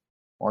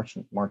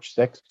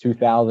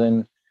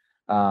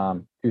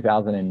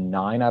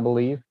 2009, I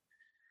believe.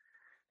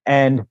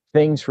 And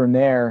things from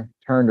there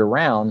turned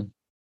around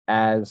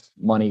as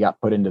money got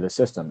put into the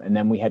system. And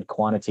then we had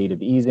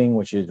quantitative easing,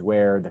 which is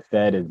where the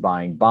Fed is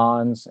buying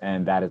bonds,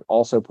 and that is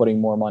also putting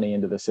more money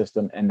into the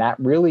system. And that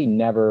really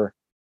never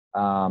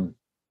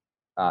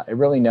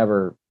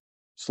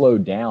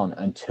slowed down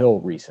until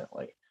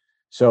recently.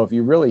 So if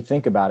you really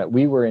think about it,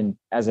 we were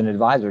as an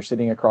advisor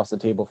sitting across the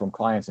table from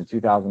clients in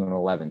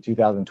 2011,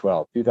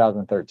 2012,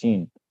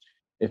 2013.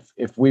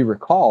 If we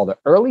recall, the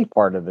early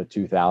part of the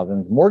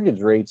 2000s, mortgage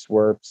rates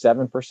were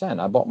 7%.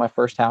 I bought my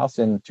first house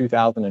in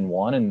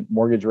 2001, and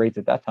mortgage rates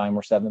at that time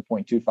were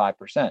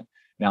 7.25%.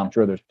 Now, I'm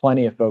sure there's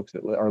plenty of folks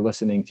that are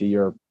listening to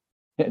your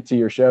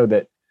show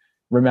that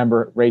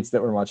remember rates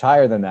that were much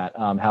higher than that.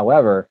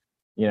 However,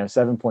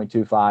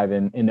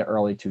 7.25 in the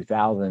early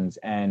 2000s,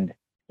 and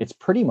it's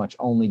pretty much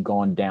only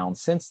gone down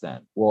since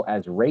then. Well,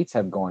 as rates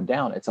have gone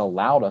down, it's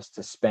allowed us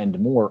to spend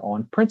more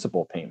on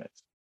principal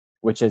payments,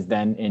 which has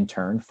then in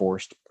turn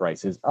forced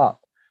prices up.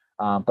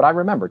 But I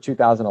remember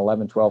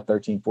 2011, 12,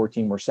 13,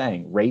 14, we're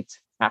saying rates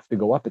have to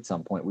go up at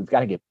some point. We've got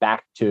to get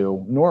back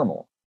to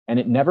normal. And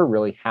it never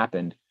really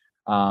happened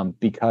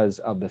because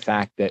of the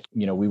fact that,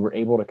 we were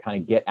able to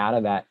kind of get out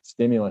of that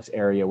stimulus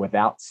area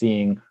without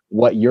seeing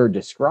what you're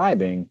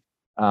describing,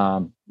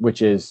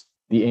 which is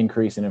the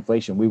increase in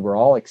inflation. We were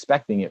all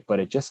expecting it, but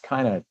it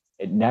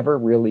never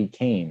really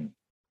came.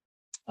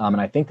 And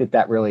I think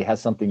that really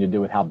has something to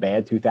do with how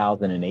bad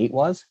 2008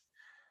 was.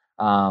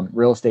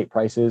 Real estate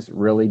prices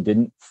really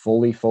didn't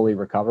fully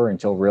recover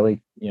until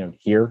really,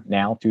 here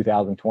now,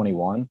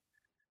 2021.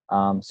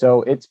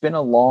 So it's been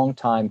a long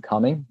time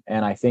coming.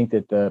 And I think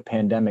that the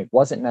pandemic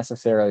wasn't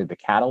necessarily the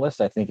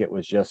catalyst. I think it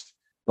was just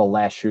the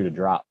last shoe to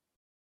drop.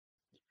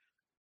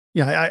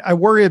 Yeah, I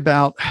worry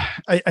about,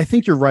 I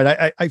think you're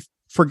right. I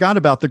forgot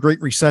about the Great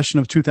Recession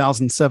of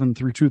 2007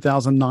 through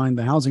 2009,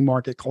 the housing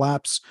market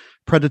collapse,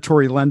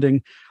 predatory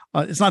lending.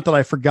 It's not that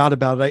I forgot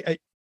about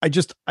it. I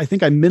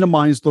think I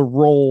minimized the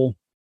role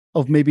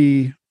of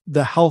maybe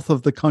the health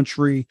of the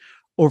country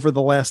over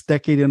the last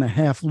decade and a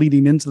half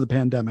leading into the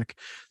pandemic.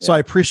 So I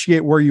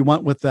appreciate where you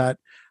went with that.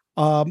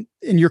 And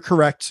you're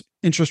correct.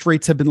 Interest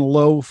rates have been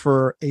low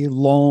for a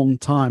long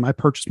time. I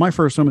purchased my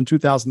first home in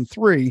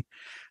 2003.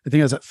 I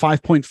think I was at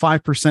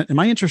 5.5%, and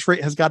my interest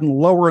rate has gotten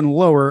lower and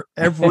lower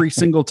every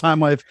single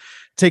time I've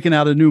taken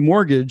out a new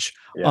mortgage,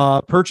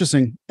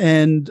 purchasing.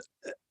 And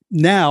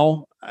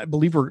now I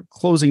believe we're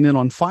closing in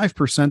on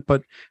 5%,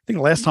 but I think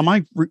the last time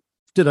I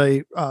did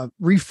a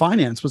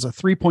refinance was a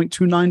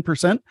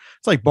 3.29%.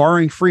 It's like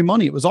borrowing free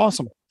money. It was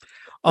awesome.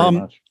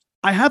 I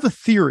have a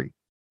theory,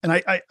 and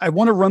I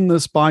want to run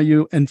this by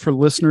you and for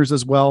listeners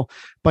as well.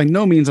 By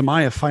no means am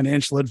I a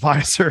financial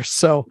advisor,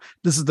 so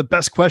this is the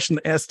best question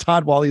to ask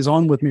Todd while he's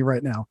on with me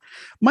right now.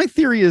 My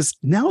theory is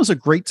now is a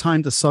great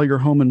time to sell your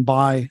home and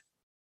buy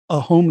a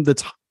home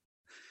that's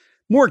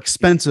more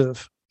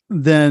expensive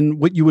than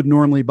what you would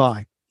normally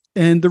buy.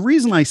 And the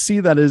reason I see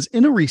that is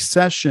in a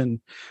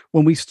recession,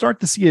 when we start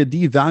to see a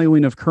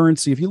devaluing of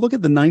currency, if you look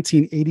at the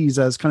 1980s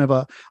as kind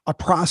of a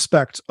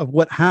prospect of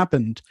what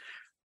happened,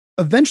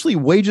 eventually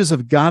wages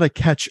have got to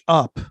catch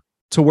up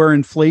to where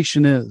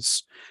inflation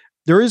is.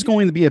 There is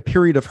going to be a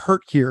period of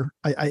hurt here.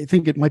 I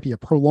think it might be a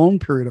prolonged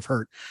period of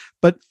hurt,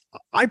 but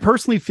I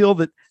personally feel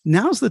that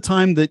now's the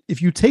time that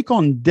if you take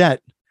on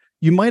debt,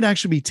 you might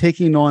actually be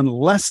taking on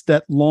less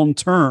debt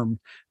long-term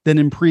than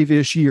in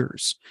previous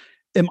years.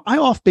 Am I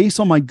off based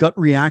on my gut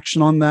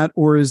reaction on that,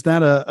 or is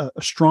that a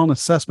strong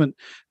assessment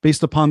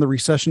based upon the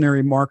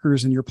recessionary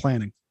markers in your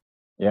planning?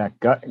 Yeah,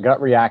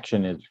 gut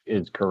reaction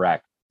is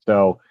correct.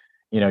 So,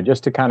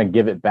 just to kind of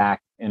give it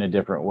back in a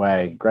different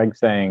way, Greg's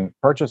saying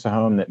purchase a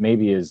home that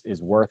maybe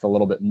is worth a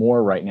little bit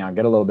more right now,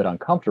 get a little bit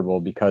uncomfortable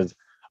because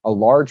a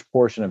large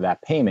portion of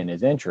that payment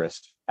is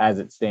interest as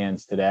it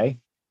stands today.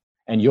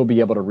 And you'll be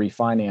able to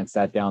refinance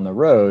that down the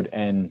road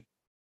and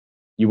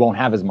you won't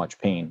have as much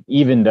pain,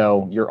 even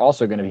though you're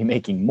also going to be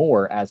making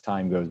more as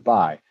time goes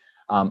by.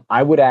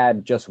 I would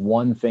add just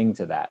one thing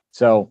to that.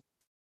 So,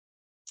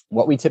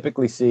 what we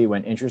typically see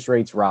when interest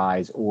rates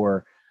rise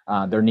or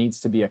there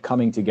needs to be a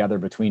coming together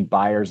between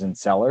buyers and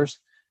sellers,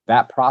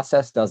 that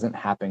process doesn't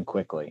happen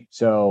quickly.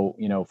 So,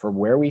 for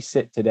where we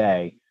sit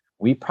today,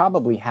 we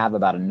probably have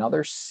about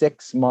another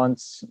 6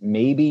 months,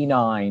 maybe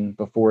 9,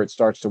 before it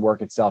starts to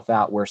work itself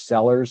out, where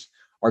sellers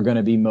are going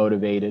to be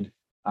motivated.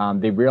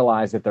 They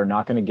realize that they're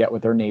not going to get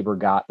what their neighbor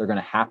got. They're going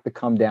to have to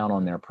come down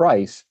on their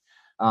price.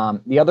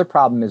 The other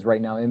problem is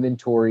right now,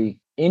 inventory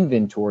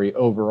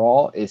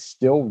overall is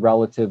still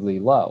relatively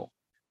low.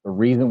 The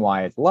reason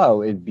why it's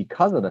low is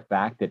because of the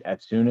fact that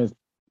as soon as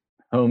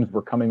homes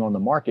were coming on the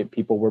market,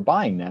 people were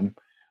buying them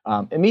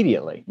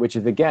immediately, which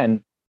is,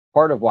 again,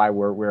 part of why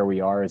we're where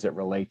we are as it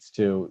relates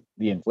to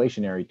the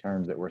inflationary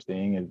terms that we're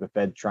seeing, is the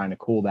Fed trying to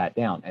cool that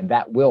down. And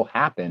that will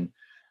happen.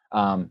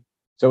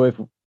 So if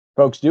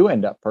folks do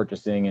end up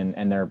purchasing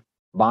and they're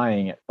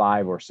buying at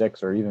 5 or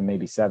 6 or even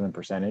maybe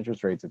 7%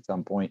 interest rates at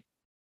some point,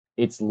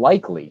 it's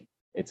likely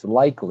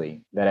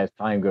that as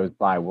time goes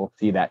by, we'll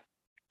see that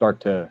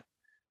start to,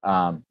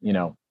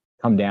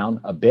 come down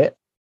a bit.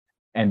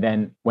 And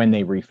then when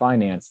they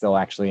refinance, they'll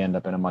actually end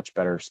up in a much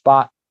better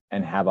spot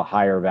and have a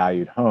higher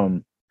valued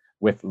home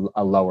with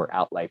a lower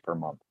outlay per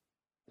month.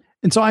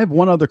 And so I have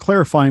one other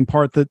clarifying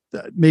part that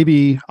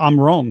maybe I'm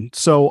wrong.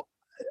 So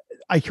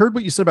I heard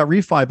what you said about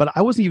refi, but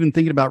I wasn't even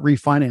thinking about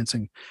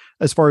refinancing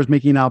as far as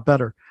making it out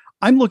better.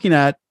 I'm looking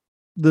at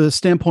the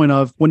standpoint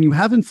of when you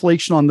have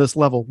inflation on this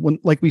level, when,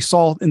 like we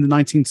saw in the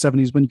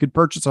 1970s, when you could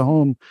purchase a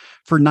home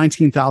for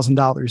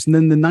 $19,000, and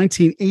then the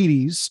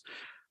 1980s,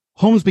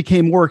 homes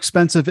became more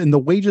expensive in the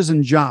wages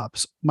and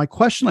jobs. My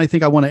question I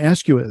think I want to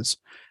ask you is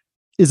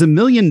 $1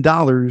 million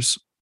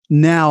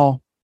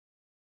now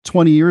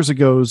 20 years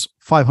ago's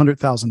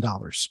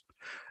 $500,000?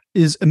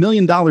 Is $1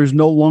 million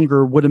no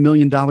longer what $1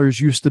 million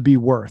used to be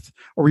worth?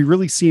 Are we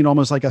really seeing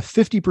almost like a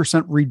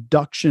 50%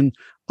 reduction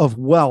of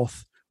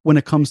wealth when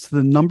it comes to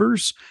the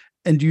numbers?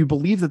 And do you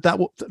believe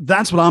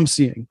that's what I'm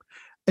seeing?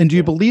 And do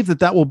you believe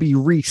that will be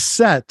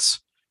reset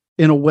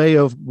in a way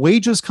of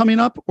wages coming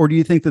up? Or do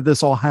you think that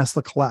this all has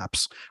to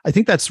collapse? I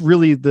think that's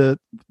really that's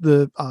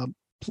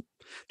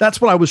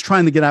what I was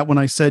trying to get at when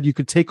I said you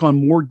could take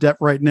on more debt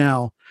right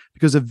now,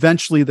 because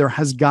eventually there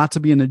has got to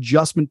be an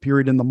adjustment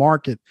period in the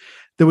market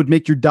that would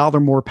make your dollar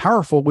more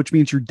powerful, which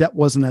means your debt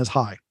wasn't as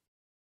high.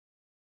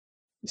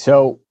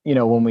 So,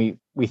 when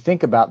we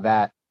think about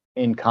that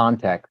in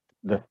context,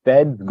 the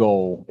Fed's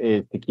goal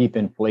is to keep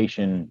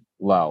inflation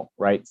low,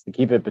 right? It's to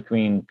keep it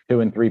between 2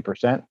 and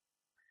 3%.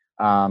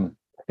 I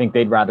think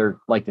they'd rather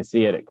like to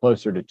see it at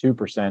closer to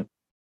 2%.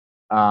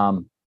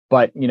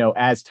 But,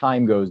 as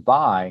time goes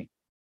by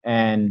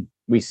and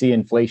we see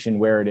inflation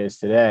where it is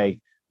today,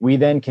 we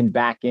then can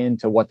back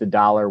into what the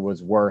dollar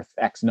was worth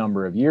X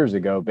number of years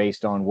ago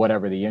based on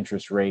whatever the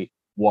interest rate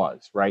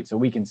was, right? So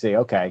we can say,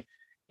 okay,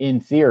 in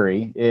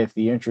theory, if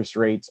the interest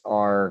rates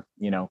are,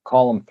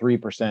 call them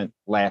 3%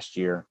 last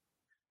year,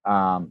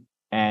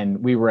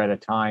 and we were at a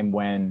time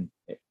when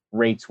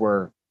rates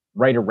were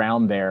right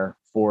around there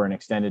for an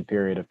extended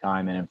period of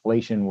time and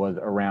inflation was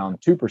around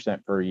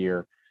 2% per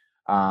year,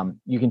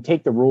 you can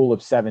take the rule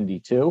of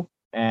 72.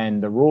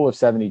 And the rule of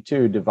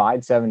 72,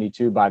 divide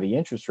 72 by the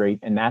interest rate,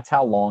 and that's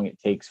how long it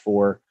takes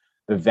for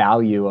the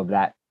value of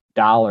that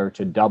dollar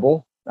to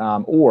double.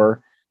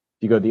 Or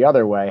if you go the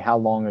other way, how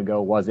long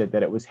ago was it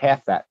that it was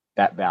half that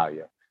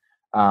value?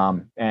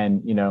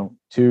 And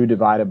 2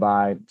 divided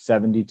by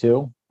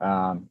 72.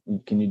 Can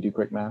you do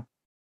quick math?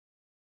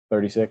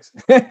 36.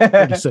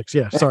 36.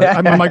 Yeah. Sorry.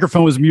 My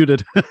microphone was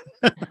muted.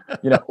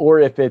 Or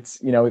if it's,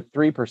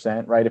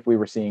 3%, right? If we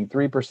were seeing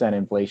 3%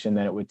 inflation,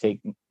 then it would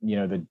take,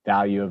 the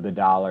value of the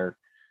dollar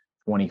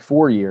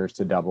 24 years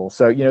to double.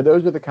 So,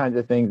 those are the kinds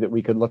of things that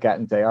we could look at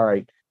and say, all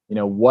right,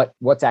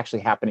 what's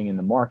actually happening in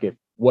the market?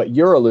 What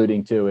you're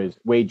alluding to is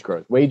wage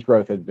growth. Wage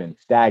growth has been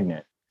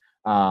stagnant.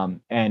 And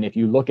if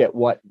you look at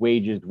what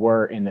wages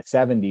were in the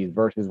 70s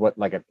versus what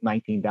like a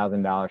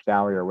 $19,000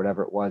 salary or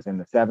whatever it was in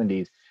the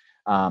 70s,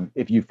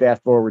 if you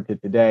fast forward to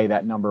today,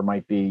 that number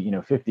might be,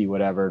 50,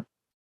 whatever,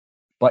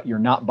 but you're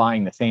not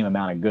buying the same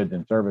amount of goods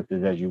and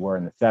services as you were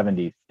in the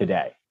 70s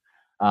today.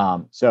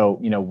 So,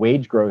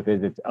 wage growth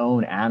is its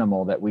own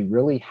animal that we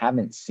really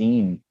haven't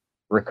seen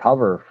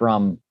recover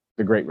from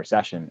the Great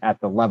Recession at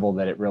the level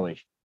that it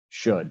really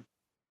should.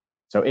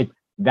 So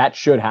that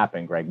should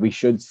happen, Greg. We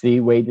should see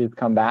wages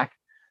come back.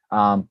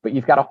 But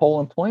you've got a whole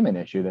employment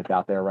issue that's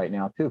out there right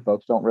now, too.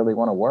 Folks don't really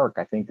want to work.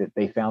 I think that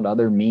they found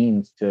other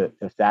means to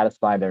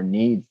satisfy their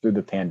needs through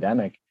the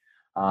pandemic.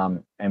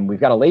 And we've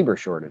got a labor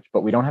shortage,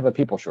 but we don't have a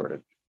people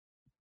shortage.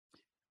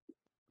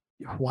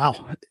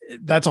 Wow.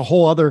 That's a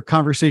whole other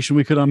conversation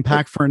we could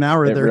unpack for an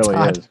hour there, really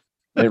Todd. is.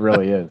 It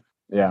really is.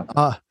 Yeah.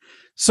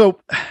 So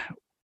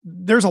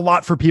there's a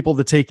lot for people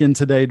to take in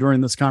today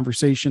during this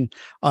conversation.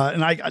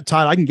 And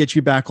Todd, I can get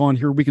you back on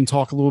here. We can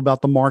talk a little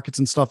about the markets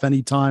and stuff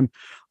anytime.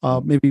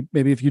 Maybe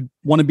if you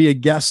want to be a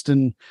guest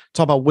and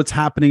talk about what's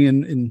happening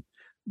in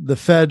the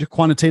Fed,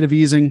 quantitative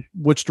easing,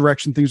 which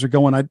direction things are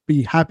going, I'd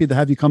be happy to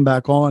have you come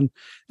back on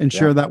and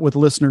share that with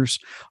listeners.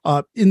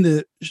 In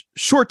the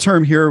short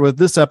term here with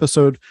this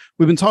episode,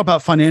 we've been talking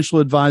about financial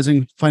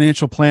advising,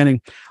 financial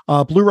planning.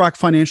 Blue Rock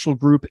Financial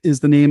Group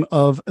is the name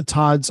of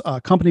Todd's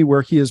company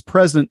where he is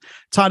president.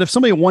 Todd, if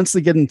somebody wants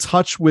to get in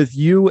touch with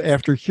you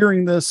after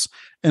hearing this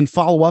and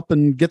follow up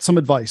and get some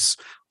advice,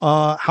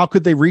 how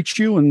could they reach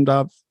you, and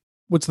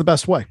what's the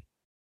best way?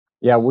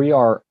 Yeah, we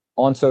are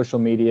on social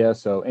media,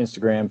 so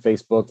Instagram,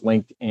 Facebook,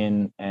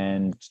 LinkedIn,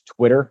 and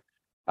Twitter.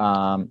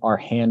 Our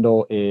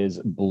handle is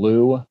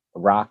Blue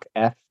Rock,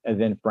 F as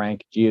in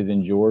Frank, G as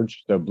in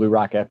George. So Blue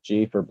Rock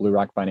FG for Blue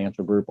Rock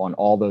Financial Group on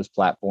all those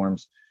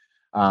platforms.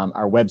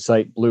 Our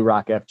website,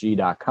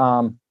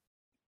 bluerockfg.com.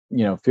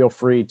 Feel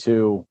free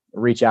to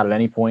reach out at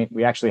any point.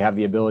 We actually have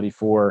the ability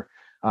for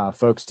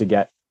folks to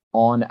get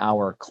on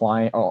our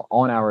client or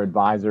on our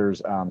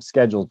advisors'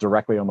 schedule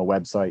directly on the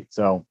website.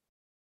 So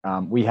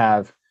we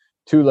have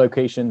 2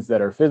 locations that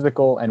are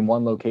physical and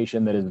 1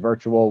 location that is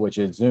virtual, which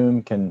is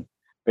Zoom, can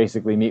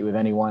basically meet with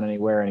anyone,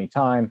 anywhere,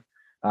 anytime.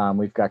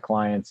 We've got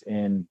clients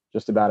in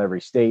just about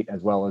every state,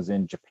 as well as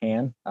in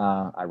Japan,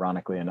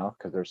 ironically enough,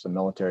 because there's some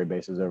military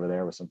bases over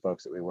there with some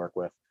folks that we work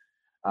with.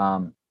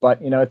 But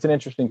it's an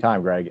interesting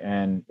time, Greg,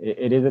 and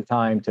it is a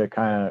time to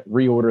kind of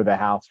reorder the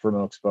house for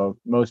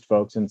most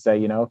folks and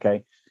say,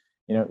 okay,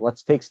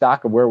 let's take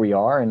stock of where we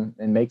are and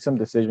make some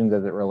decisions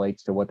as it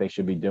relates to what they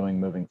should be doing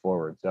moving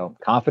forward. So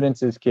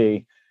confidence is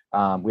key.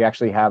 We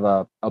actually have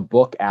a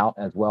book out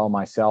as well.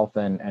 Myself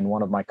and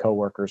one of my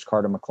coworkers,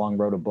 Carter McClung,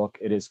 wrote a book.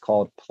 It is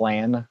called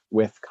Plan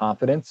with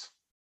Confidence.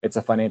 It's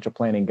a financial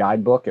planning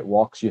guidebook. It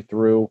walks you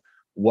through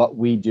what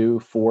we do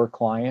for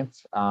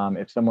clients.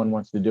 If someone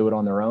wants to do it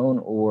on their own,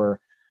 or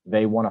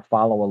they want to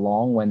follow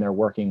along when they're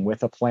working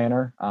with a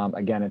planner.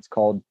 Again, it's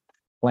called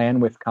Plan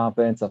with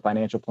Confidence, a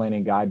financial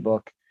planning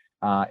guidebook.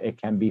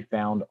 It can be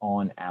found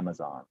on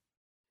Amazon.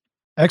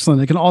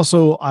 Excellent. It can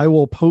also, I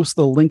will post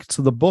the link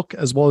to the book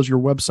as well as your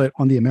website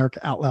on the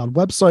America Out Loud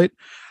website,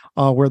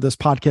 where this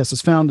podcast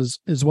is found,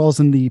 as well as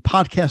in the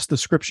podcast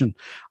description.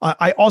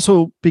 I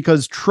also,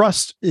 because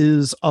trust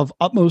is of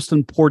utmost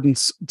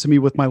importance to me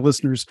with my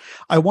listeners,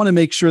 I want to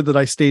make sure that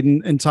I state,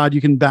 and Todd,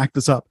 you can back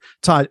this up.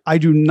 Todd, I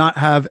do not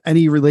have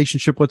any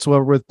relationship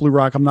whatsoever with Blue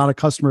Rock. I'm not a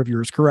customer of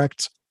yours,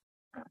 correct?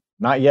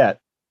 Not yet.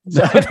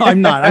 No,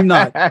 I'm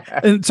not.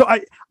 And so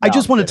I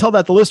just want to tell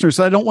that to listeners.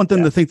 So I don't want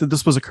them to think that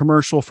this was a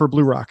commercial for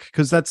Blue Rock,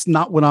 because that's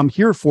not what I'm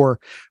here for.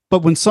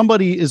 But when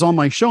somebody is on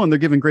my show and they're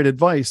giving great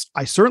advice,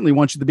 I certainly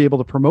want you to be able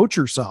to promote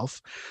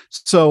yourself.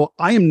 So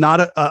I am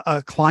not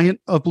a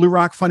client of Blue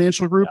Rock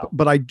Financial Group,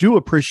 but I do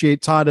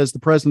appreciate Todd as the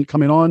president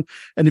coming on.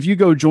 And if you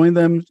go join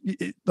them,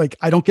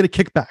 I don't get a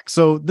kickback.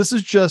 So this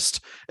is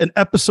just an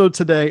episode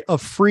today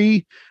of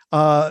free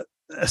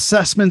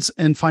assessments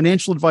and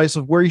financial advice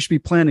of where you should be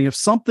planning. If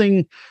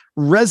something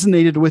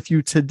resonated with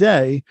you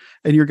today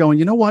and you're going,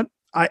 you know what,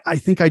 I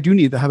think I do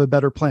need to have a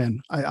better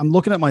plan. I'm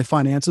looking at my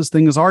finances.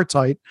 Things are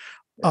tight.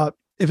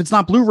 If it's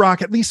not Blue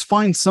Rock, at least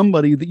find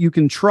somebody that you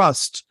can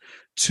trust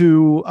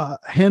to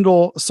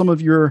handle some of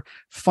your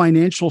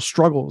financial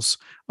struggles,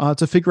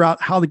 to figure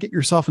out how to get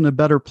yourself in a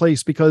better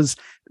place, because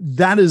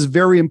that is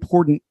very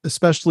important,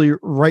 especially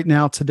right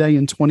now, today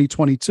in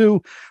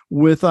 2022,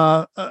 with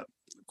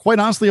quite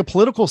honestly, a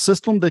political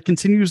system that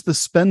continues to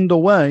spend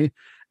away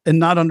and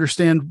not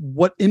understand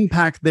what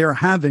impact they're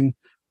having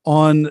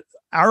on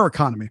our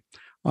economy.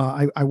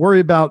 I worry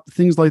about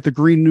things like the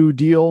Green New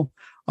Deal,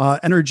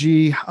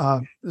 energy,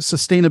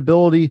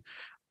 sustainability,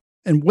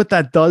 and what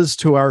that does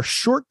to our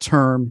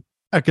short-term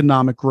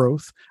economic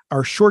growth,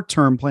 our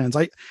short-term plans.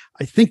 I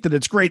think that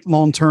it's great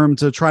long-term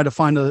to try to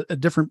find a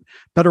different,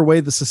 better way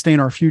to sustain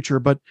our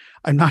future, but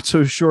I'm not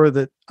so sure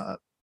that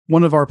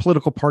one of our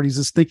political parties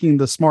is thinking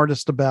the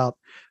smartest about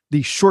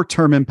the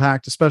short-term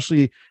impact,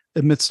 especially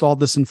amidst all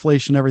this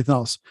inflation and everything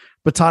else.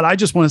 But Todd, I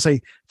just want to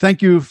say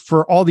thank you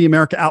for all the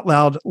America Out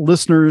Loud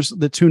listeners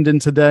that tuned in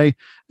today.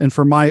 And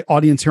for my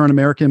audience here on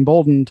America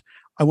Emboldened,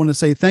 I want to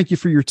say thank you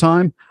for your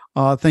time.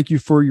 Thank you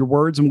for your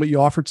words and what you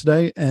offered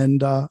today.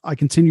 And I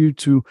continue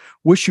to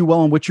wish you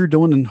well in what you're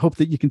doing, and hope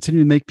that you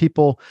continue to make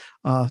people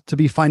to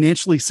be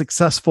financially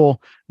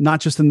successful,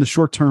 not just in the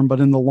short term, but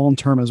in the long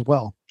term as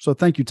well. So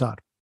thank you, Todd.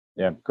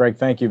 Yeah, Greg,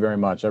 thank you very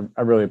much.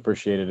 I really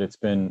appreciate it. It's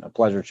been a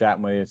pleasure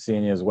chatting with you,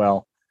 seeing you as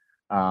well.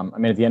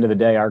 At the end of the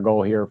day, our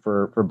goal here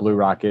for Blue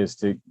Rock is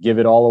to give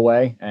it all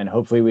away, and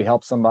hopefully we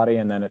help somebody.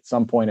 And then at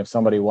some point, if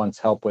somebody wants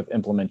help with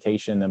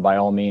implementation, then by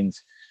all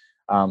means,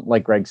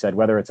 like Greg said,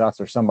 whether it's us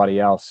or somebody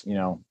else, we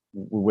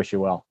wish you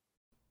well.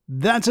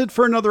 That's it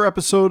for another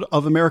episode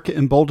of America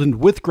Emboldened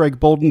with Greg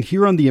Boulden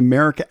here on the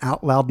America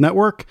Out Loud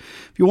Network.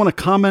 If you want to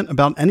comment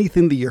about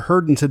anything that you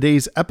heard in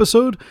today's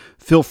episode,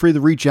 feel free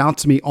to reach out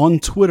to me on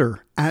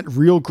Twitter at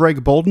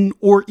RealGregBolden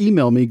or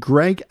email me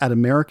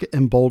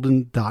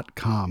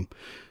greg@americaemboldened.com.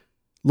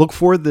 Look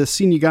forward to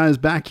seeing you guys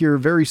back here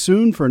very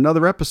soon for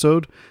another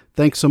episode.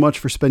 Thanks so much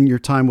for spending your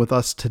time with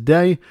us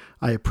today.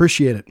 I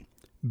appreciate it.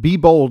 Be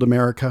bold,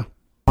 America.